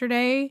than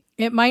yesterday,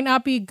 it might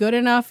not be good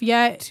enough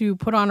yet to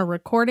put on a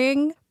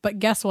recording, but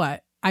guess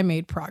what? I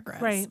made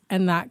progress. Right.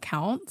 And that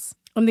counts.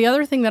 And the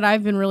other thing that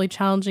I've been really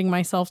challenging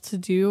myself to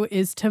do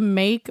is to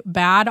make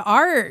bad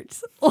art.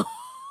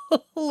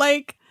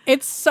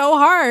 It's so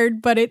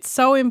hard, but it's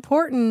so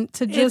important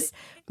to just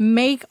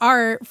make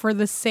art for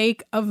the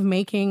sake of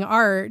making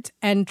art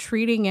and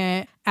treating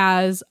it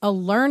as a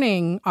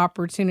learning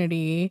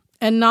opportunity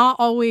and not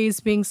always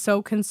being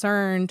so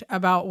concerned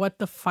about what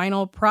the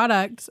final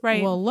product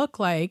will look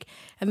like.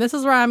 And this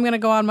is where I'm going to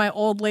go on my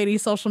old lady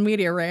social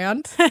media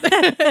rant.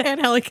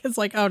 And Helica's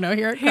like, oh no,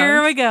 here it comes.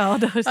 Here we go.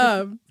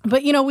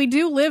 But, you know, we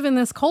do live in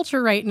this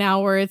culture right now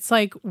where it's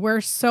like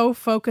we're so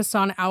focused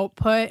on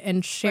output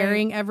and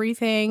sharing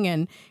everything.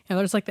 And you know,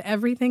 there's like the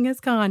everything is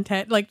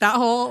content, like that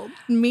whole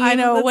meme I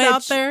know,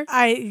 that's out there.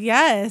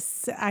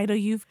 Yes, I know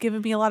you've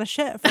given me a lot of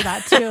shit for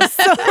that too.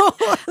 So.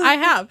 I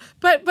have.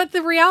 But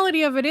the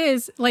reality of it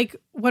is, like,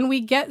 when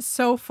we get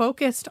so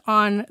focused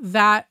on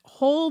that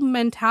whole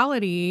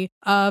mentality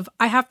of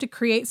I have to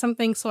create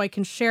something so I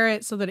can share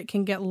it so that it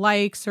can get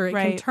likes or it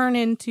can turn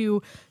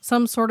into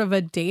some sort of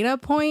a data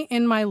point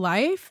in my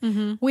life,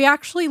 we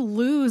actually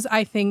lose,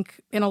 I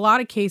think, in a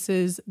lot of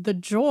cases, the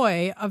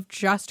joy of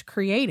just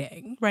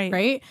creating.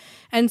 Right.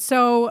 And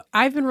so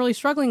I've been really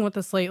struggling with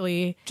this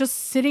lately, just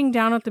sitting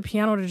down at the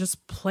piano to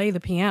just play the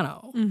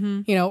piano,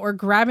 you know, or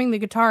grabbing the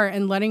guitar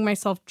and letting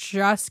myself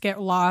just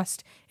get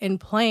lost in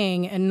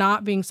playing and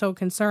not being so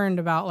concerned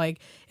about like,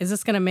 is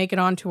this going to make it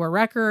onto a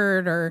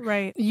record?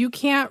 Or you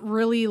can't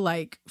really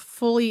like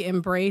fully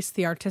embrace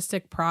the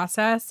artistic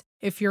process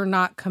if you're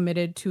not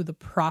committed to the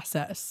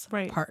process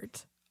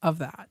part of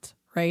that.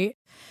 Right.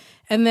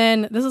 And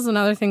then this is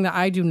another thing that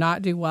I do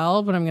not do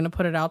well, but I'm going to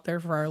put it out there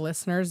for our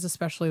listeners,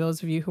 especially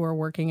those of you who are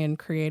working in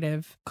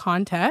creative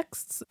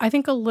contexts. I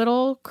think a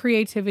little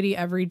creativity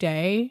every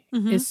day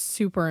is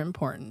super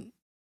important.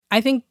 I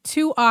think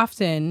too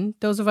often,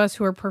 those of us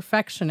who are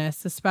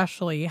perfectionists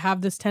especially have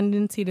this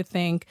tendency to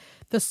think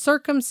the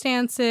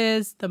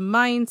circumstances, the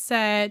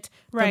mindset,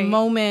 the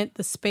moment,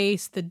 the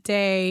space, the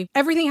day,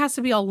 everything has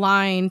to be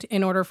aligned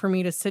in order for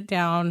me to sit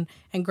down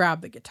and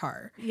grab the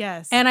guitar.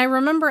 Yes. And I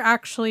remember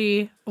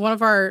actually one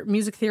of our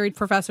music theory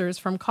professors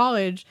from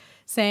college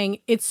saying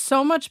it's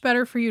so much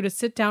better for you to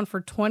sit down for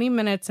 20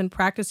 minutes and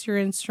practice your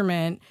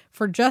instrument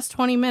for just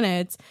 20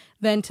 minutes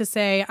than to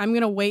say, I'm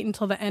going to wait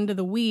until the end of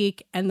the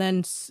week and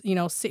then, you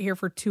know, sit here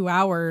for 2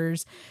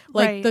 hours.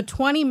 Like the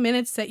 20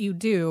 minutes that you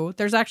do,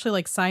 there's actually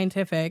like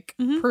scientific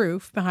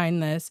proof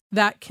behind this,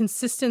 that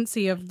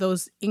consistency of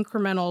those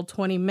incremental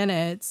 20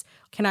 minutes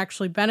can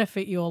actually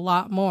benefit you a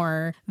lot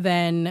more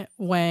than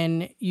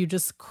when you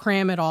just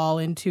cram it all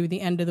into the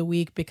end of the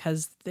week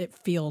because it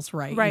feels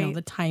right. You know,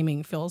 the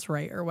timing feels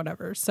right or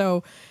whatever.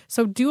 So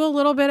do a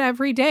little bit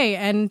every day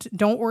and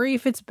don't worry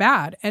if it's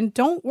bad. And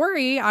don't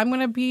worry, I'm going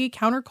to be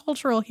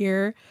countercultural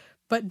here,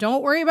 but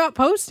don't worry about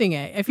posting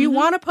it. If you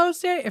want to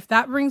post it, if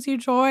that brings you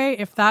joy,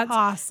 if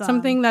that's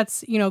something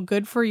that's, you know,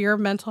 good for your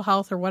mental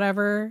health or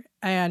whatever,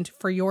 and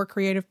for your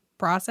creative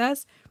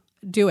process,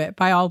 do it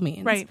by all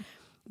means. Right.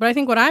 But I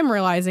think what I'm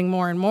realizing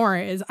more and more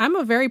is I'm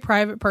a very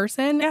private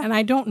person and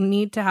I don't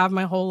need to have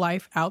my whole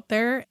life out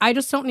there. I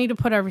just don't need to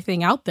put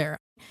everything out there.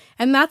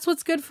 And that's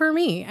what's good for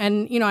me.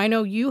 And, you know, I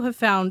know you have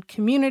found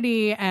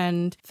community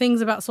and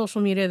things about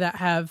social media that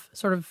have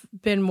sort of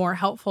been more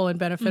helpful and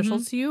beneficial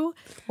to you.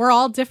 We're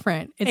all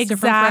different. It's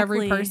different for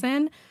every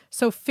person.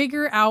 So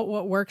figure out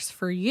what works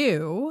for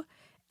you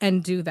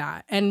and do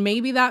that. And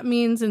maybe that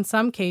means in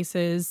some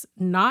cases,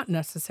 not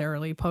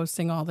necessarily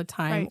posting all the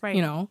time,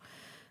 you know.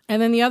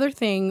 And then the other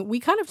thing,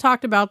 we kind of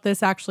talked about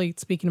this actually,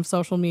 speaking of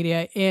social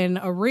media, in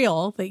a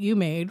reel that you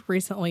made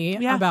recently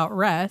about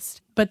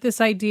rest. But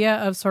this idea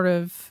of sort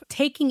of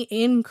taking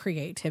in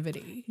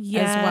creativity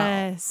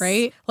as well,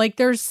 right? Like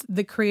there's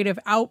the creative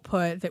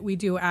output that we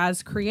do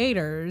as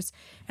creators.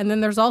 And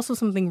then there's also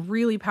something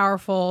really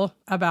powerful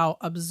about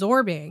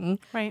absorbing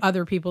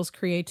other people's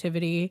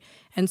creativity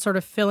and sort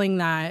of filling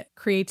that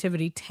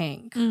creativity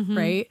tank,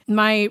 right?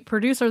 My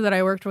producer that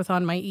I worked with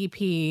on my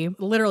EP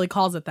literally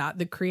calls it that,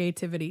 the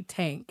creativity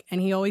tank. And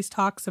he always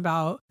talks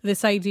about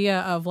this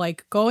idea of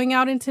like going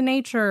out into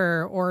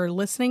nature or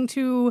listening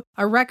to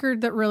a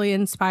record that really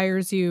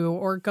inspires you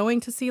or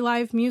going to see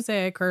live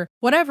music or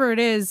whatever it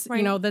is,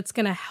 you know, that's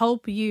going to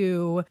help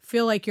you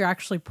feel like you're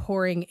actually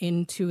pouring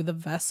into the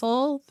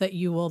vessel that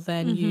you will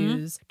then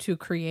use to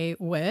create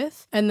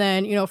with. And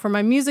then, you know, for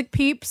my music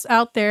peeps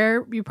out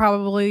there, you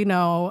probably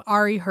know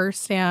Ari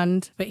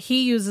Herstand, but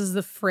he uses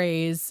the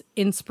phrase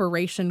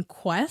inspiration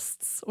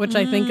quests, which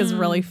I think is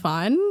really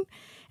fun.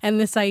 And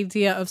this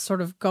idea of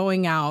sort of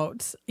going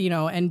out, you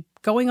know, and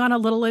going on a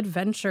little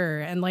adventure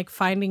and like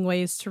finding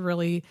ways to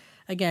really,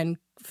 again,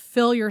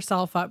 fill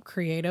yourself up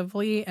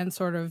creatively and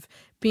sort of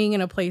being in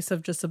a place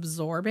of just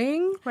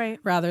absorbing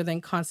rather than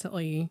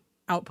constantly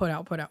output.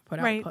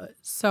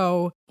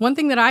 So one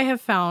thing that I have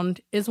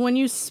found is when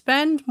you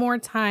spend more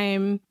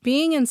time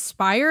being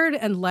inspired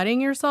and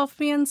letting yourself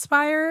be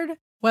inspired,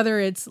 whether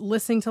it's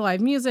listening to live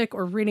music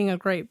or reading a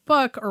great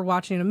book or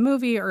watching a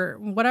movie or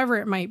whatever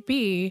it might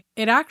be,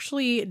 it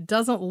actually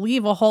doesn't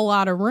leave a whole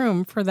lot of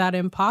room for that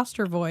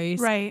imposter voice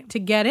to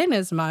get in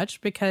as much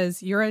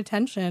because your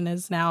attention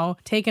is now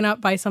taken up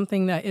by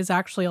something that is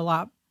actually a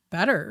lot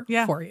better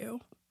for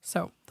you.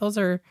 So those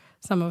are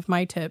some of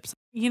my tips.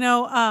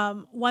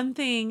 One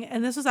thing,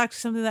 and this was actually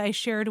something that I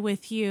shared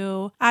with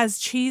you, as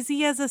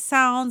cheesy as it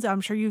sounds,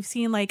 I'm sure you've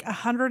seen like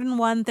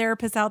 101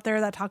 therapists out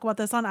there that talk about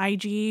this on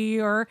IG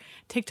or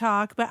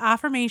TikTok, but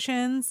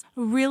affirmations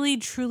really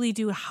truly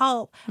do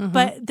help. Mm-hmm.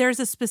 But there's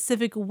a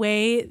specific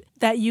way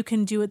that you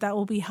can do it that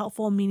will be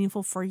helpful and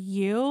meaningful for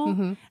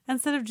you,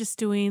 instead of just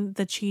doing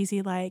the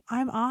cheesy, like,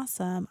 I'm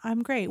awesome,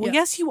 I'm great. Well,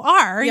 yes, you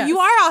are. Yes. You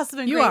are awesome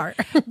and great. You are.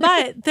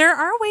 But there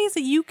are ways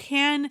that you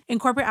can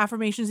incorporate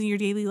affirmations in your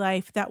daily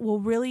life that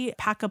will really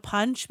pack a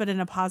punch, but in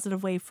a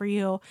positive way for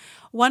you.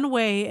 One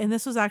way, and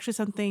this was actually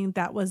something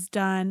that was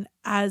done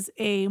as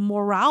a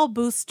morale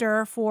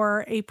booster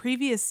for a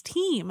previous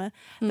team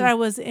that I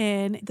was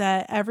in,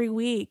 that every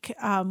week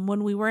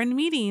when we were in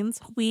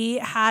meetings, we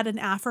had an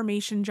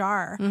affirmation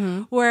jar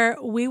where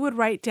we would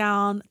write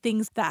down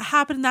things that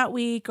happened that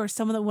week, or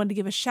someone that wanted to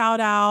give a shout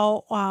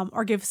out,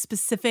 or give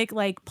specific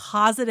like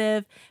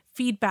positive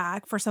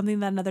feedback for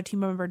something that another team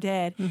member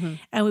did.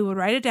 And we would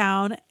write it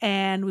down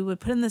and we would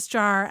put in this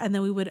jar, and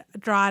then we would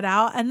draw it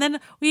out. And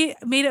then we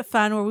made it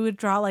fun where we would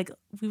draw, like,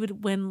 we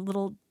would win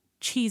little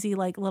cheesy,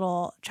 like,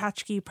 little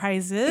tchotchke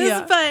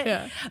prizes.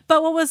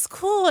 But what was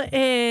cool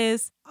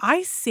is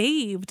I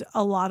saved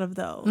a lot of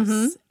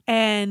those.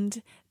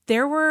 And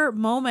there were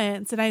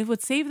moments, and I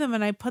would save them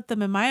and I put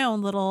them in my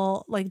own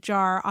little like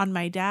jar on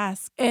my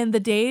desk. And the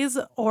days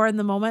or in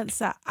the moments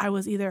that I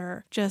was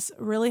either just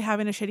really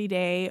having a shitty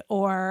day,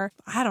 or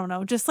I don't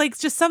know, just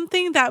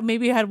something that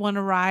maybe had went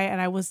awry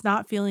and I was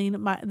not feeling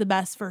the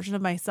best version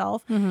of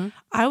myself,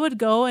 I would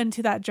go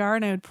into that jar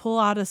and I would pull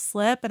out a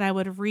slip and I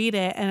would read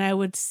it, and I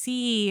would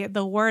see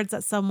the words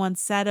that someone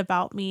said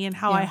about me and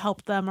how I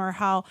helped them, or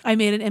how I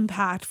made an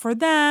impact for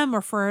them,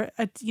 or for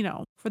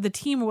for the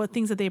team, or what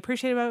things that they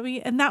appreciate about me.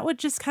 And that would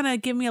just kind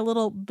of give me a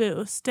little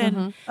boost.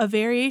 And a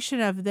variation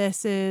of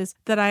this is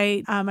that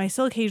I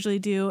still occasionally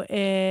do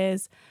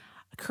is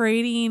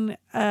creating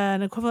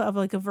an equivalent of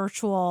like a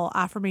virtual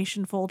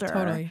affirmation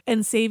folder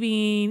and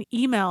saving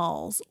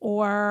emails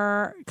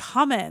or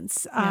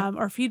comments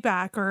or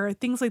feedback or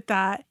things like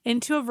that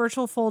into a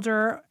virtual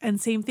folder. And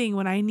same thing,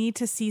 when I need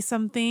to see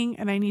something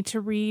and I need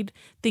to read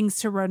things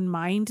to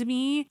remind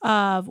me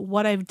of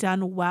what I've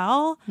done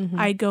well,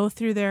 I go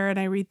through there and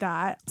I read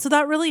that. So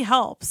that really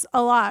helps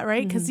a lot,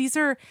 right? Because these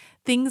are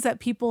things that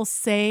people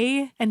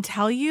say and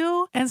tell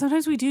you. And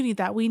sometimes we do need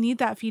that. We need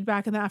that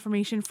feedback and the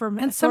affirmation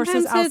from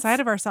sources outside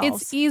of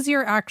ourselves. It's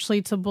easier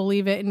actually to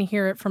believe it and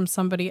hear it from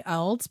somebody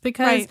else,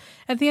 because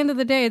at the end of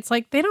the day, it's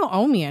like, they don't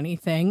owe me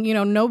anything.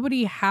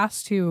 Nobody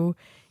has to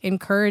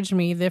encourage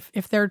me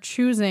if they're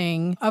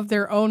choosing of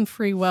their own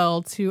free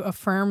will to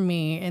affirm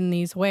me in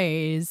these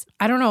ways.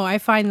 I don't know. I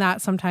find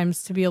that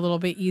sometimes to be a little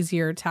bit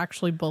easier to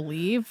actually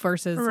believe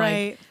versus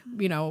like,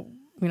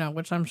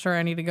 which I'm sure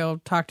I need to go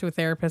talk to a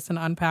therapist and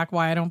unpack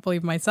why I don't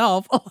believe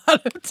myself a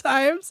lot of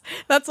times.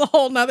 That's a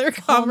whole nother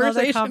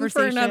conversation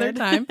for another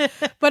time.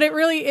 But it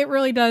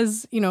really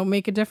does,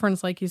 make a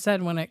difference, like you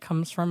said, when it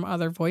comes from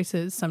other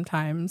voices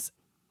sometimes,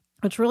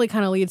 which really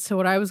kind of leads to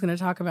what I was going to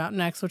talk about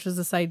next, which is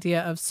this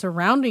idea of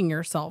surrounding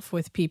yourself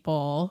with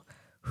people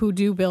who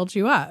do build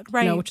you up,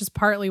 which is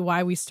partly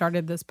why we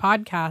started this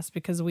podcast,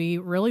 because we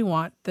really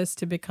want this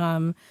to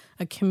become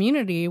a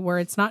community where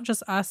it's not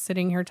just us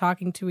sitting here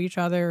talking to each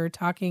other or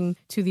talking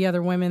to the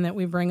other women that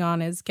we bring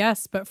on as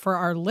guests, but for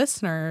our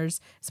listeners,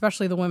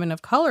 especially the women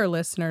of color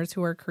listeners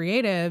who are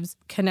creatives,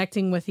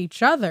 connecting with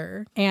each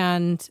other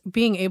and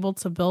being able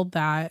to build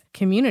that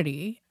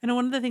community. And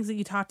one of the things that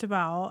you talked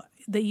about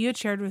that you had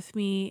shared with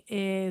me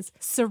is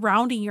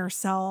surrounding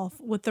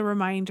yourself with the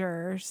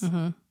reminders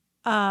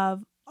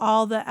of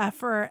all the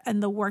effort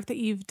and the work that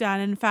you've done.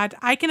 In fact,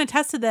 I can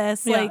attest to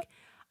this. Like,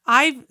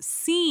 I've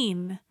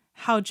seen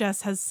how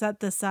Jess has set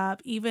this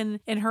up, even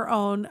in her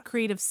own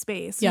creative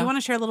space. You want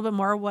to share a little bit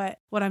more what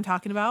I'm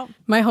talking about?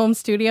 My home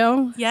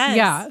studio? Yes.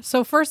 Yeah.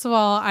 So first of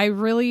all, I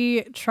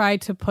really try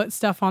to put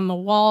stuff on the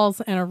walls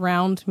and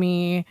around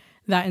me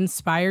that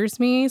inspires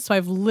me. So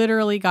I've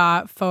literally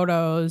got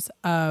photos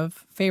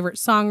of favorite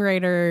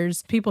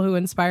songwriters, people who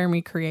inspire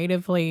me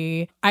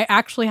creatively. I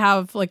actually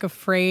have like a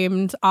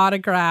framed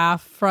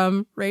autograph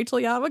from Rachel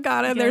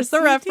Yamagata. Yes, there's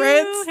the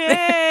reference.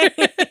 Hey.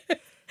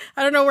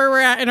 I don't know where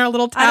we're at in our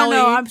little tally. I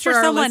don't know. I'm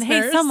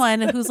sure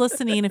someone who's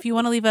listening, if you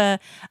want to leave a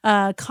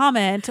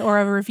comment or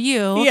a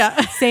review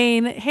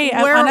saying, hey,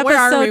 on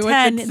episode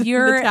 10,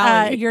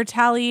 your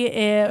tally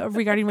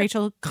regarding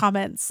Rachel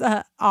comments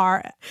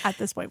are at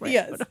this point, right?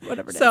 Yes.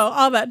 Whatever it is. So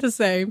all that to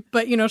say,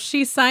 but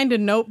she signed a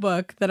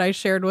notebook that I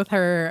shared with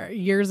her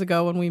years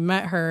ago when we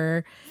met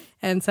her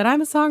and said, I'm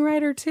a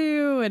songwriter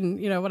too.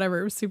 And, whatever.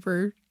 It was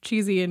super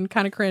cheesy and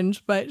kind of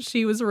cringe, but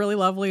she was really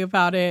lovely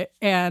about it.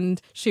 And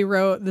she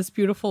wrote this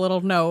beautiful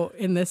little note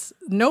in this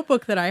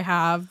notebook that I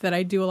have that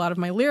I do a lot of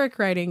my lyric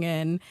writing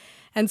in.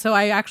 And so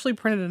I actually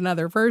printed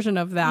another version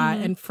of that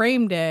and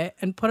framed it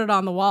and put it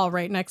on the wall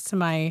right next to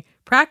my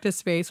practice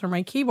space where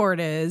my keyboard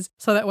is,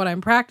 so that when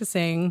I'm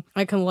practicing,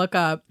 I can look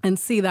up and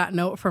see that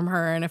note from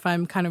her. And if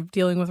I'm kind of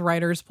dealing with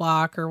writer's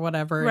block or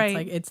whatever, it's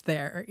like, it's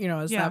there, you know,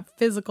 it's that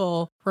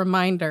physical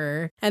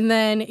reminder. And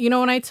then, you know,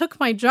 when I took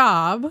my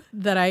job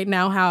that I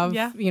now have,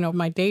 you know,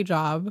 my day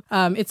job,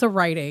 it's a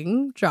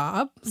writing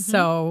job.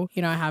 So,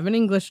 you know, I have an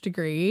English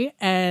degree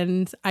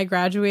and I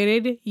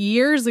graduated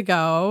years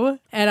ago,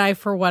 and I,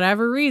 for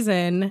whatever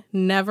reason,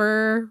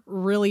 never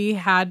really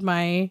had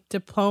my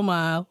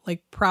diploma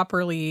like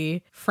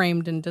properly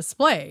framed and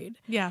displayed.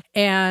 Yeah.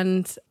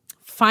 And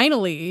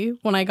finally,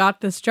 when I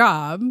got this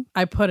job,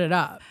 I put it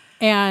up.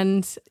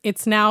 And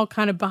it's now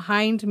kind of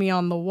behind me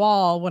on the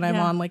wall when I'm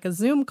on like a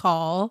Zoom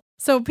call.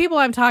 So people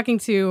I'm talking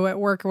to at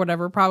work or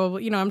whatever,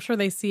 probably, you know, I'm sure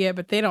they see it,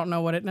 but they don't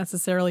know what it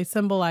necessarily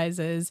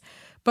symbolizes.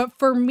 But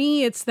for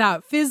me, it's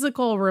that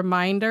physical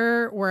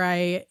reminder where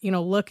I, you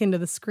know, look into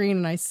the screen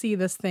and I see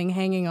this thing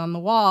hanging on the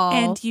wall.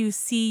 And you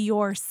see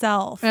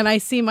yourself. And I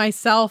see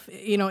myself,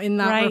 you know, in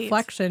that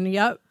reflection.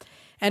 Yep.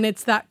 And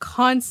it's that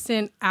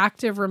constant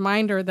active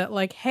reminder that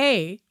like,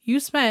 hey, you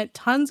spent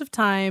tons of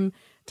time,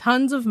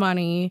 tons of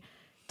money,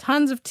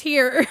 tons of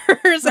tears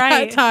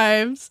at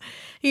times,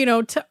 you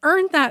know, to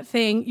earn that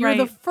thing. You're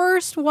the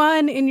first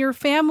one in your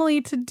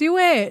family to do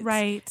it.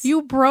 Right.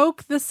 You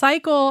broke the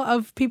cycle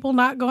of people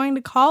not going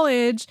to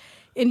college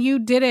and you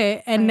did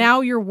it. And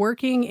now you're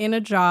working in a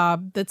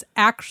job that's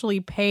actually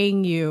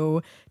paying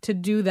you to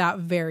do that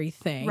very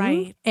thing.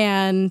 Right.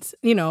 And,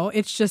 you know,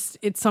 it's just,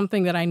 it's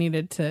something that I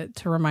needed to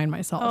remind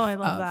myself. Oh, I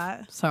love of.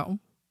 that. So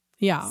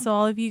yeah. So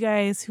all of you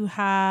guys who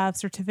have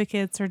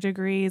certificates or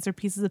degrees or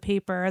pieces of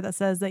paper that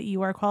says that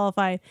you are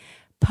qualified,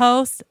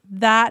 post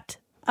that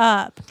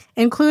up.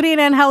 Including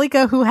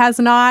Angelica, who has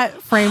not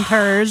framed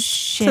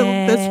hers to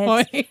this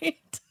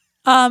point.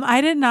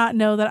 I did not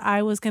know that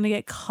I was going to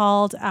get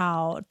called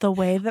out the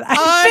way that I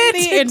on did the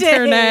today.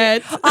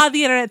 internet. On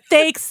the internet.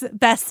 Thanks,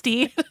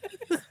 bestie.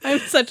 I'm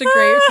such a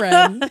great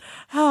friend.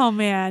 Oh,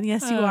 man.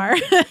 Yes, you are.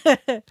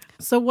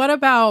 So what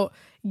about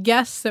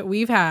guests that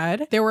we've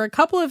had? There were a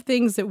couple of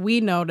things that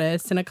we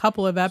noticed in a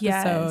couple of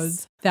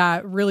episodes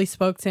that really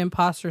spoke to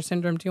imposter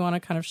syndrome. Do you want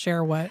to kind of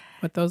share what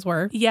those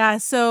were? Yeah,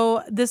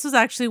 so this was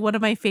actually one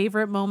of my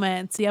favorite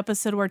moments, the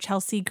episode where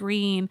Chelsea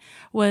Green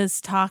was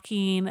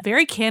talking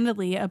very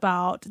candidly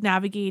about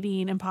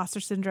navigating imposter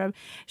syndrome.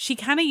 She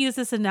kind of used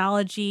this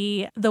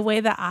analogy. The way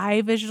that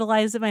I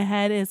visualized in my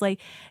head is like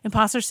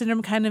imposter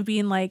syndrome kind of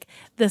being like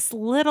this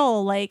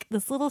little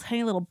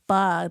tiny little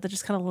bug that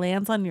just kind of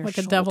lands on your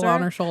shoulder. Like a devil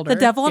on her shoulder. The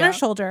devil on her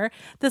shoulder.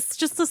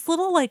 This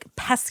little like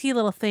pesky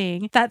little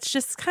thing that's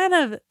just kind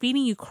of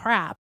beating you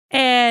crap.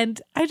 And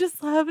I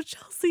just love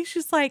Chelsea.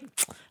 She's like,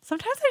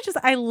 sometimes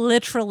I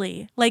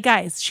literally, like,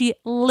 guys, she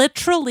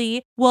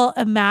literally will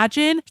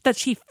imagine that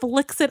she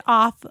flicks it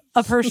off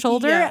of her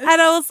shoulder. And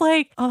I was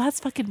like, oh, that's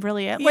fucking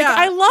brilliant. Like,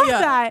 I love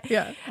that.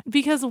 Yeah.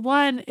 Because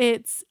one,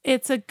 it's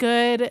a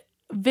good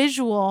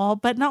visual,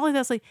 but not only that,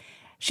 it's like,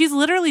 she's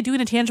literally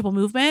doing a tangible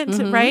movement,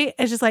 right?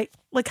 It's just like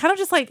kind of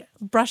just like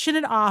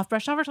brushing off her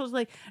shoulders.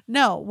 Like,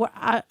 no,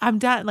 I'm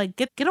done. Like,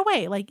 get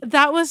away. Like,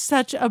 that was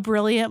such a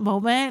brilliant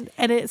moment,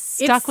 and it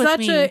stuck with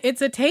me.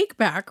 It's a take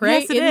back,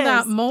 right? Yes, it is.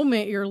 That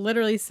moment, you're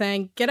literally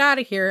saying, "Get out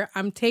of here!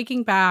 I'm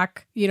taking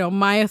back, you know,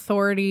 my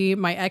authority,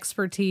 my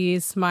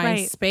expertise,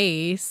 my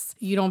space.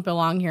 You don't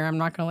belong here. I'm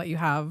not going to let you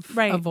have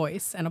a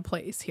voice and a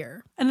place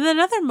here." And then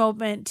another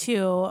moment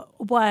too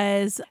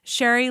was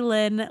Sherry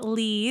Lynn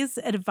Lee's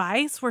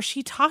advice, where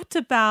she talked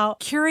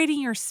about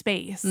curating your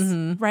space,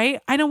 right?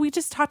 I know we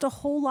just talked a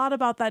whole lot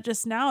about that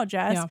just now,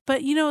 Jess,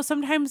 but you know,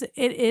 sometimes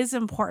it is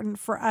important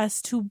for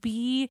us to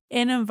be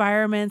in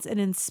environments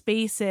and in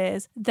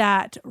spaces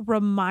that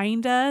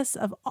remind us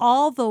of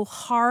all the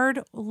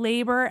hard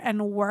labor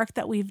and work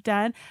that we've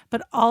done,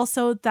 but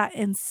also that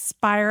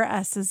inspire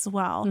us as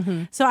well.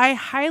 So I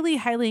highly,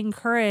 highly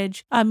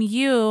encourage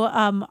you,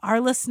 our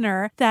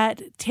listener,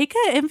 that take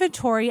an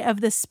inventory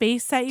of the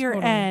space that you're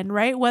in,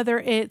 right? Whether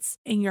it's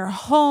in your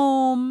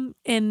home,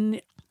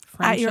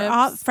 at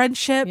your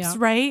friendships,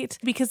 right?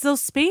 Because those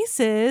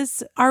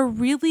spaces are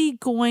really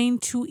going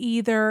to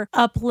either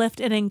uplift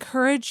and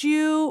encourage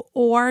you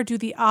or do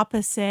the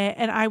opposite.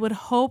 And I would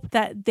hope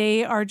that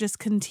they are just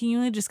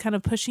continually just kind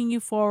of pushing you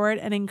forward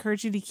and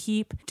encourage you to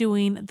keep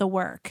doing the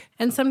work.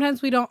 And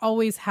sometimes we don't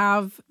always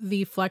have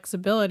the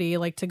flexibility,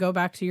 like to go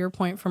back to your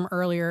point from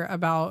earlier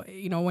about,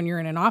 you know, when you're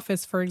in an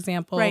office, for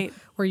example,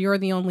 where you're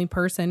the only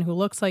person who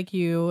looks like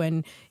you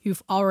and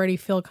you've already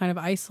feel kind of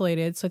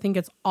isolated. So I think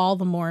it's all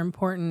the more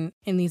important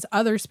in these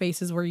other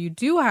spaces where you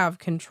do have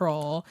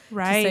control to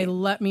say,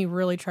 let me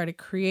really try to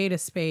create a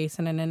space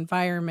and an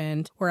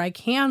environment where I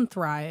can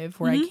thrive,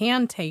 where I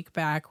can take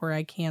back, where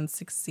I can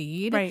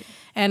succeed.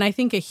 And I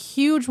think a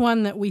huge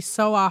one that we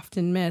so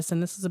often miss,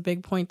 and this is a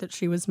big point that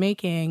she was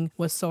making,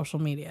 was social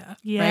media.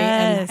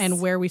 And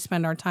where we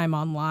spend our time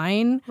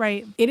online.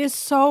 It is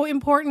so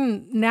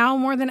important now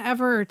more than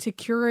ever to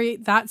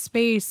curate that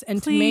space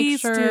and to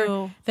make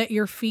sure that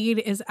your feed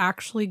is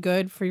actually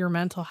good for your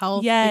mental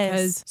health.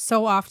 Because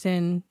so often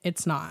often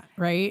it's not,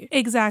 right?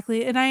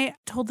 Exactly. And I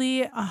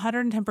totally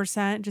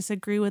 110% just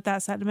agree with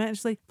that sentiment.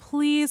 It's like,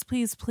 please,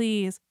 please,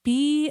 please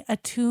be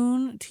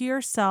attuned to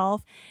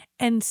yourself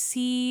and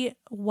see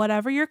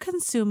whatever you're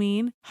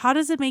consuming. How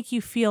does it make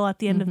you feel at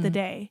the end of the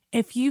day?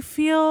 If you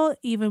feel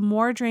even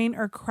more drained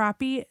or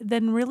crappy,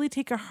 then really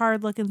take a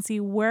hard look and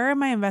see, where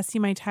am I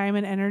investing my time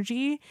and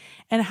energy?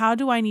 And how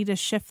do I need to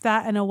shift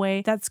that in a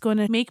way that's going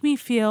to make me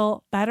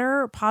feel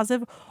better,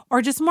 positive,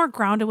 or just more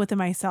grounded within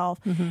myself?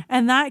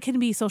 And that can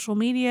be social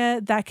media.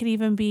 That could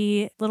even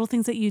be little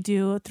things that you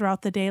do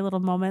throughout the day,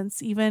 little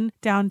moments, even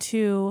down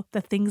to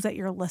the things that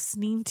you're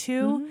listening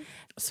to.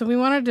 So we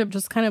wanted to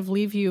just kind of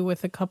leave you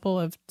with a couple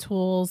of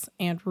tools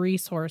and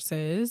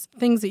resources,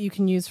 things that you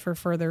can use for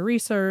further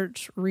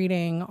research,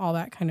 reading, all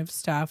that kind of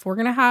stuff. We're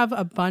going to have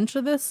a bunch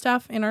of this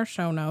stuff in our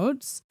show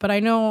notes, but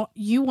I know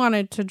you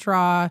wanted to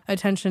draw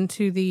attention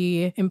to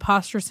the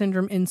Imposter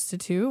Syndrome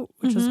Institute,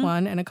 which is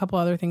one, and a couple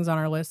other things on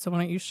our list. So why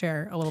don't you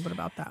share a little bit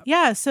about that?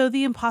 Yeah, so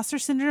the Imposter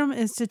Syndrome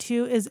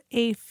Institute is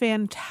a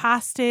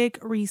fantastic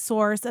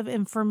resource of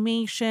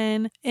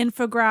information,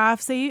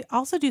 infographics. They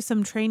also do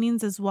some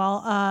trainings as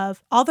well of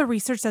all the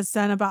research that's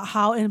done about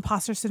how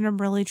imposter syndrome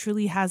really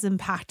truly has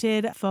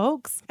impacted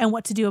folks and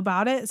what to do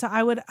about it. So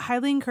I would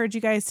highly encourage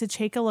you guys to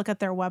take a look at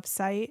their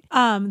website.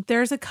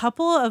 There's a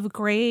couple of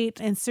great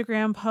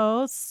Instagram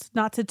posts,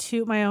 not to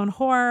toot my own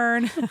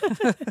horn.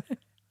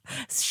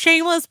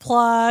 Shameless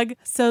plug.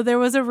 So there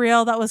was a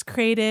reel that was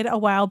created a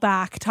while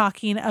back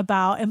talking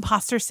about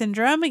imposter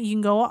syndrome. You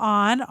can go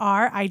on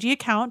our IG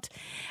account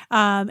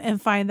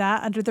and find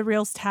that under the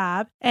Reels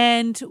tab.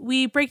 And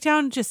we break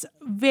down just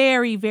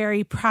very,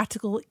 very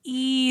practical,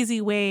 easy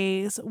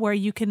ways where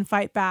you can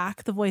fight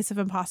back the voice of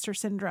imposter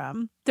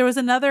syndrome. There was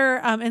another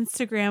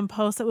Instagram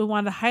post that we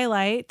wanted to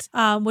highlight,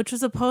 which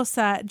was a post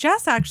that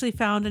Jess actually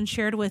found and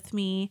shared with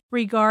me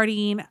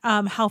regarding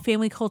how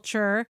family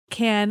culture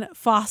can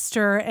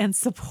foster and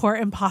support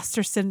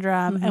imposter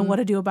syndrome and what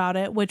to do about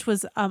it, which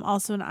was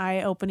also an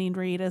eye-opening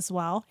read as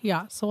well.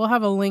 Yeah, so we'll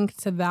have a link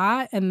to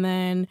that. And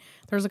then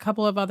there's a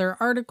couple of other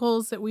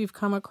articles that we've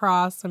come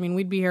across. I mean,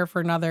 we'd be here for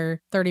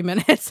another 30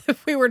 minutes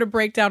if we were to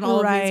break down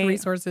all of these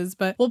resources,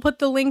 but we'll put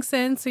the links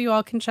in so you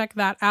all can check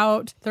that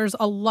out. There's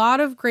a lot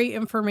of great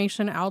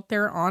information out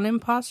there on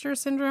imposter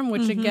syndrome,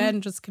 which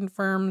again, just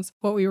confirms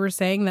what we were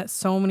saying, that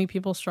so many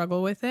people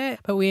struggle with it.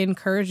 But we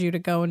encourage you to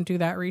go and do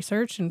that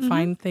research and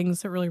find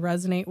things that really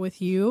resonate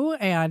with you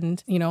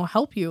and, you know,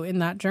 help you in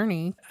that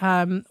journey.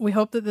 We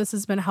hope that this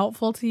has been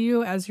helpful to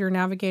you as you're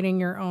navigating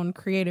your own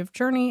creative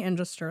journey and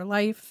just your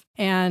life.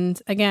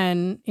 And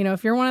again, you know,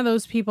 if you're one of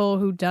those people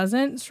who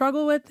doesn't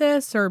struggle with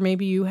this, or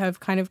maybe you have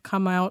kind of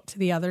come out to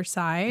the other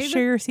side.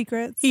 Share your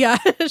secrets. Yeah,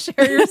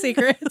 share your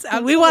secrets.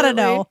 We want to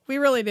know. We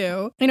really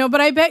do. You know,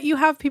 but I bet you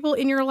have people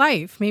in your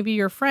life, maybe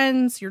your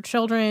friends, your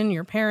children,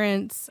 your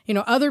parents, you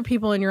know, other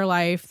people in your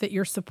life that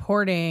you're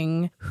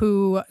supporting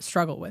who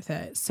struggle with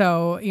it.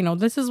 So, you know,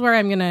 this is where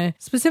I'm going to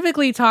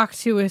specifically talk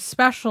to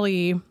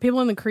especially people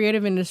in the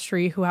creative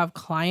industry who have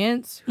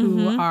clients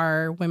who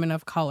are women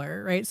of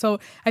color, right? So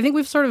I think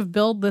we've sort of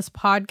build this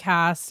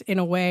podcast in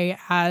a way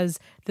as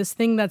this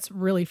thing that's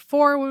really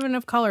for women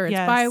of color. It's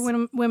by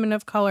women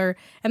of color.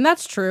 And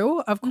that's true,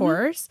 of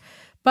course.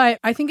 But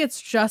I think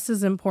it's just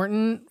as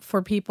important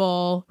for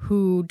people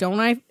who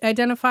don't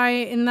identify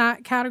in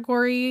that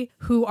category,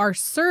 who are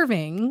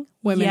serving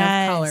women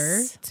of color,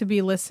 to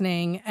be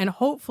listening and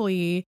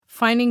hopefully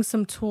finding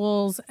some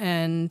tools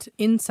and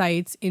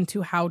insights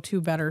into how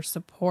to better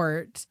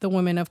support the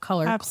women of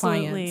color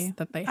clients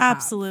that they have.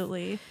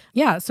 Absolutely.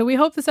 Yeah. So we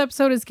hope this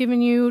episode has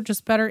given you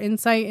just better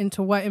insight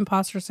into what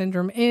imposter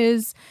syndrome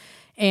is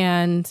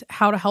and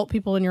how to help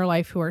people in your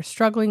life who are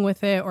struggling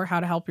with it, or how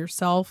to help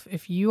yourself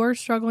if you are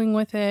struggling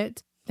with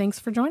it. Thanks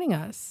for joining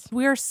us.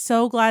 We are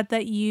so glad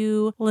that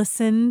you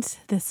listened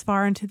this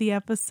far into the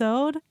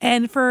episode,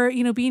 and for,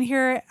 you know, being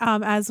here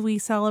as we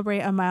celebrate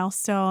a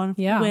milestone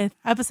with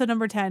episode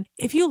number 10.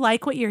 If you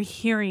like what you're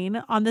hearing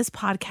on this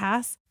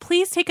podcast,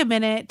 please take a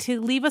minute to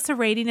leave us a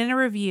rating and a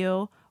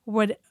review,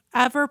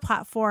 whatever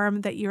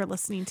platform that you're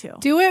listening to.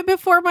 Do it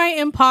before my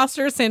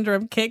imposter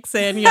syndrome kicks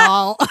in,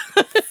 y'all.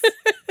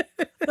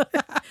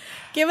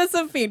 Give us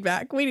some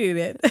feedback. We need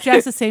it.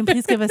 Jess is saying,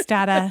 please give us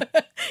data.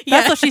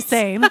 That's what she's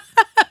saying.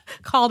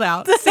 Called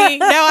out. See,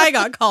 now I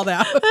got called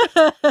out.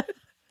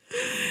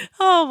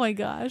 Oh my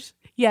gosh.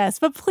 Yes,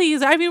 but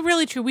please, I mean,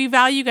 really true. We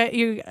value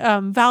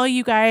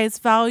you guys,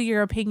 value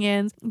your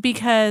opinions,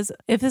 because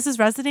if this is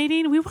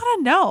resonating, we want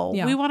to know.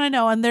 Yeah. We want to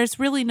know. And there's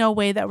really no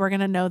way that we're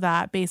going to know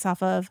that based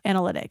off of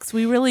analytics.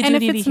 We really do need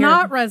to hear. And if it's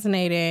not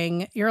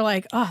resonating, you're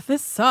like, oh,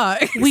 this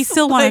sucks. We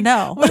still want to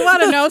know. We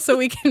want to know so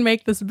we can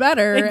make this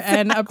better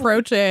and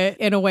approach it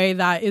in a way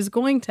that is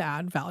going to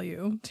add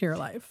value to your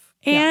life.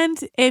 And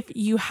if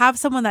you have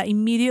someone that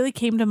immediately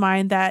came to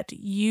mind that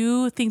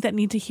you think that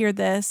need to hear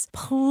this,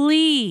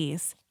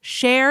 please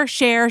share. Yes.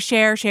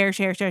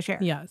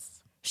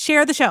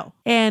 Share the show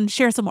and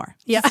share some more.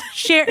 Yeah.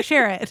 Share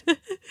it.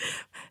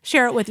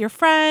 Share it with your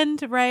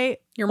friend, right?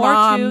 Your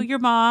mom. Or your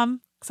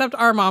mom. Except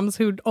our moms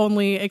who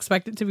only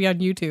expect it to be on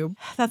YouTube.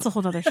 That's a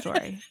whole other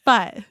story.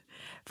 But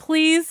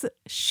please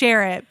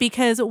share it,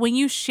 because when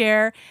you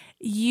share,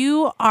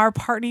 you are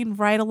partnering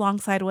right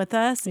alongside with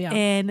us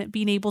in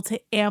being able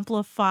to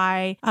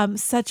amplify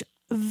such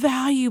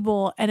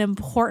valuable and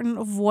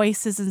important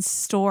voices and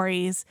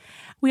stories.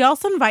 We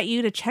also invite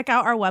you to check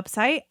out our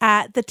website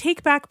at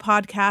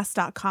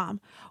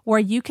thetakebackpodcast.com, where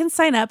you can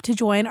sign up to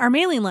join our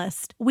mailing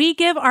list. We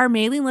give our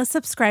mailing list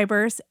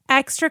subscribers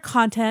extra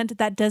content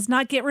that does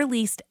not get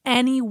released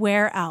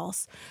anywhere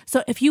else.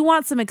 So if you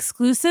want some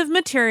exclusive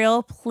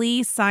material,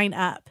 please sign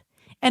up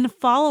and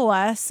follow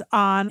us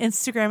on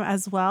Instagram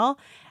as well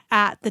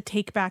at the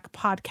Take Back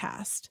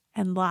Podcast.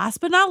 And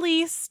last but not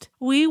least,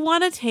 we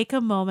want to take a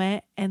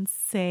moment and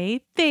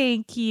say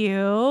thank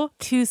you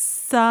to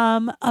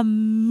some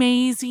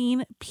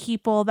amazing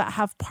people that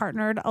have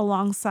partnered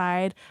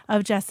alongside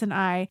of Jess and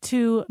I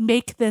to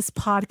make this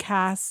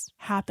podcast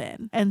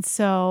happen. And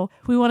so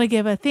we want to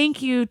give a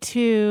thank you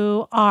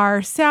to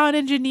our sound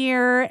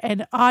engineer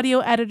and audio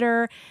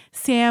editor,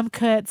 Sam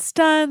Kut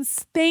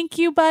Stunts. Thank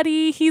you,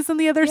 buddy. He's on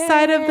the other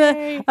side of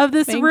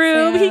this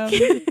room.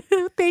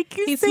 Thank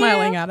you, He's Sam.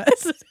 smiling at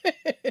us.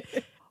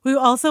 We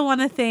also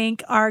want to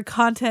thank our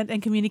content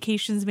and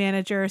communications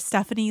manager,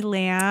 Stephanie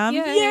Lamb.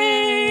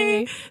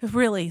 Yay!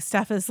 Really,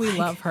 Steph is We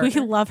love her. We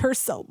love her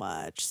so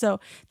much. So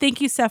thank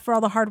you, Steph, for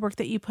all the hard work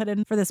that you put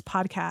in for this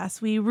podcast.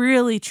 We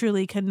really,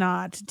 truly could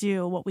not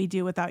do what we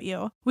do without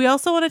you. We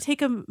also want to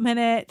take a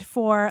minute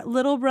for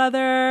little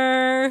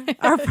brother,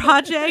 our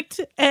project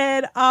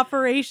and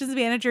operations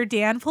manager,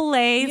 Dan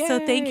Pillay. Yay!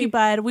 So thank you,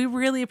 bud. We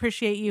really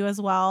appreciate you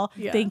as well.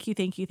 Yeah. Thank you,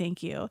 thank you,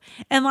 thank you.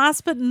 And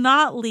last but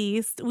not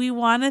least, we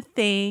want to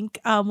thank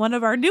one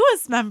of our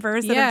newest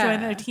members that have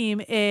joined our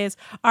team is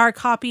our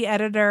copy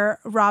editor,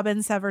 Robin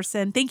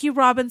Severson. Thank you,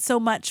 Robin, so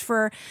much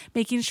for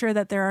making sure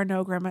that there are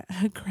no grammar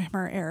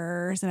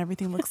errors and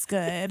everything looks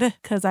good.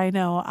 Because I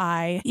know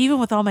even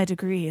with all my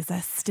degrees,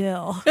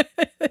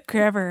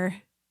 grammar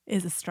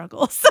is a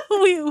struggle. So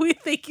we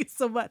thank you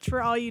so much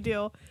for all you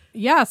do.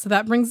 Yeah, so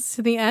that brings us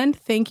to the end.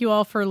 Thank you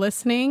all for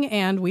listening,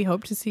 and we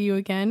hope to see you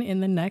again in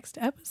the next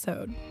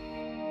episode.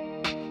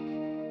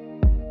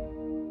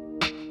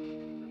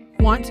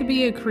 Want to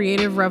be a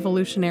creative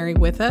revolutionary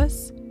with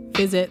us?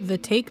 Visit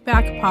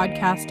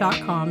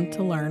thetakebackpodcast.com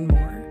to learn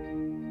more.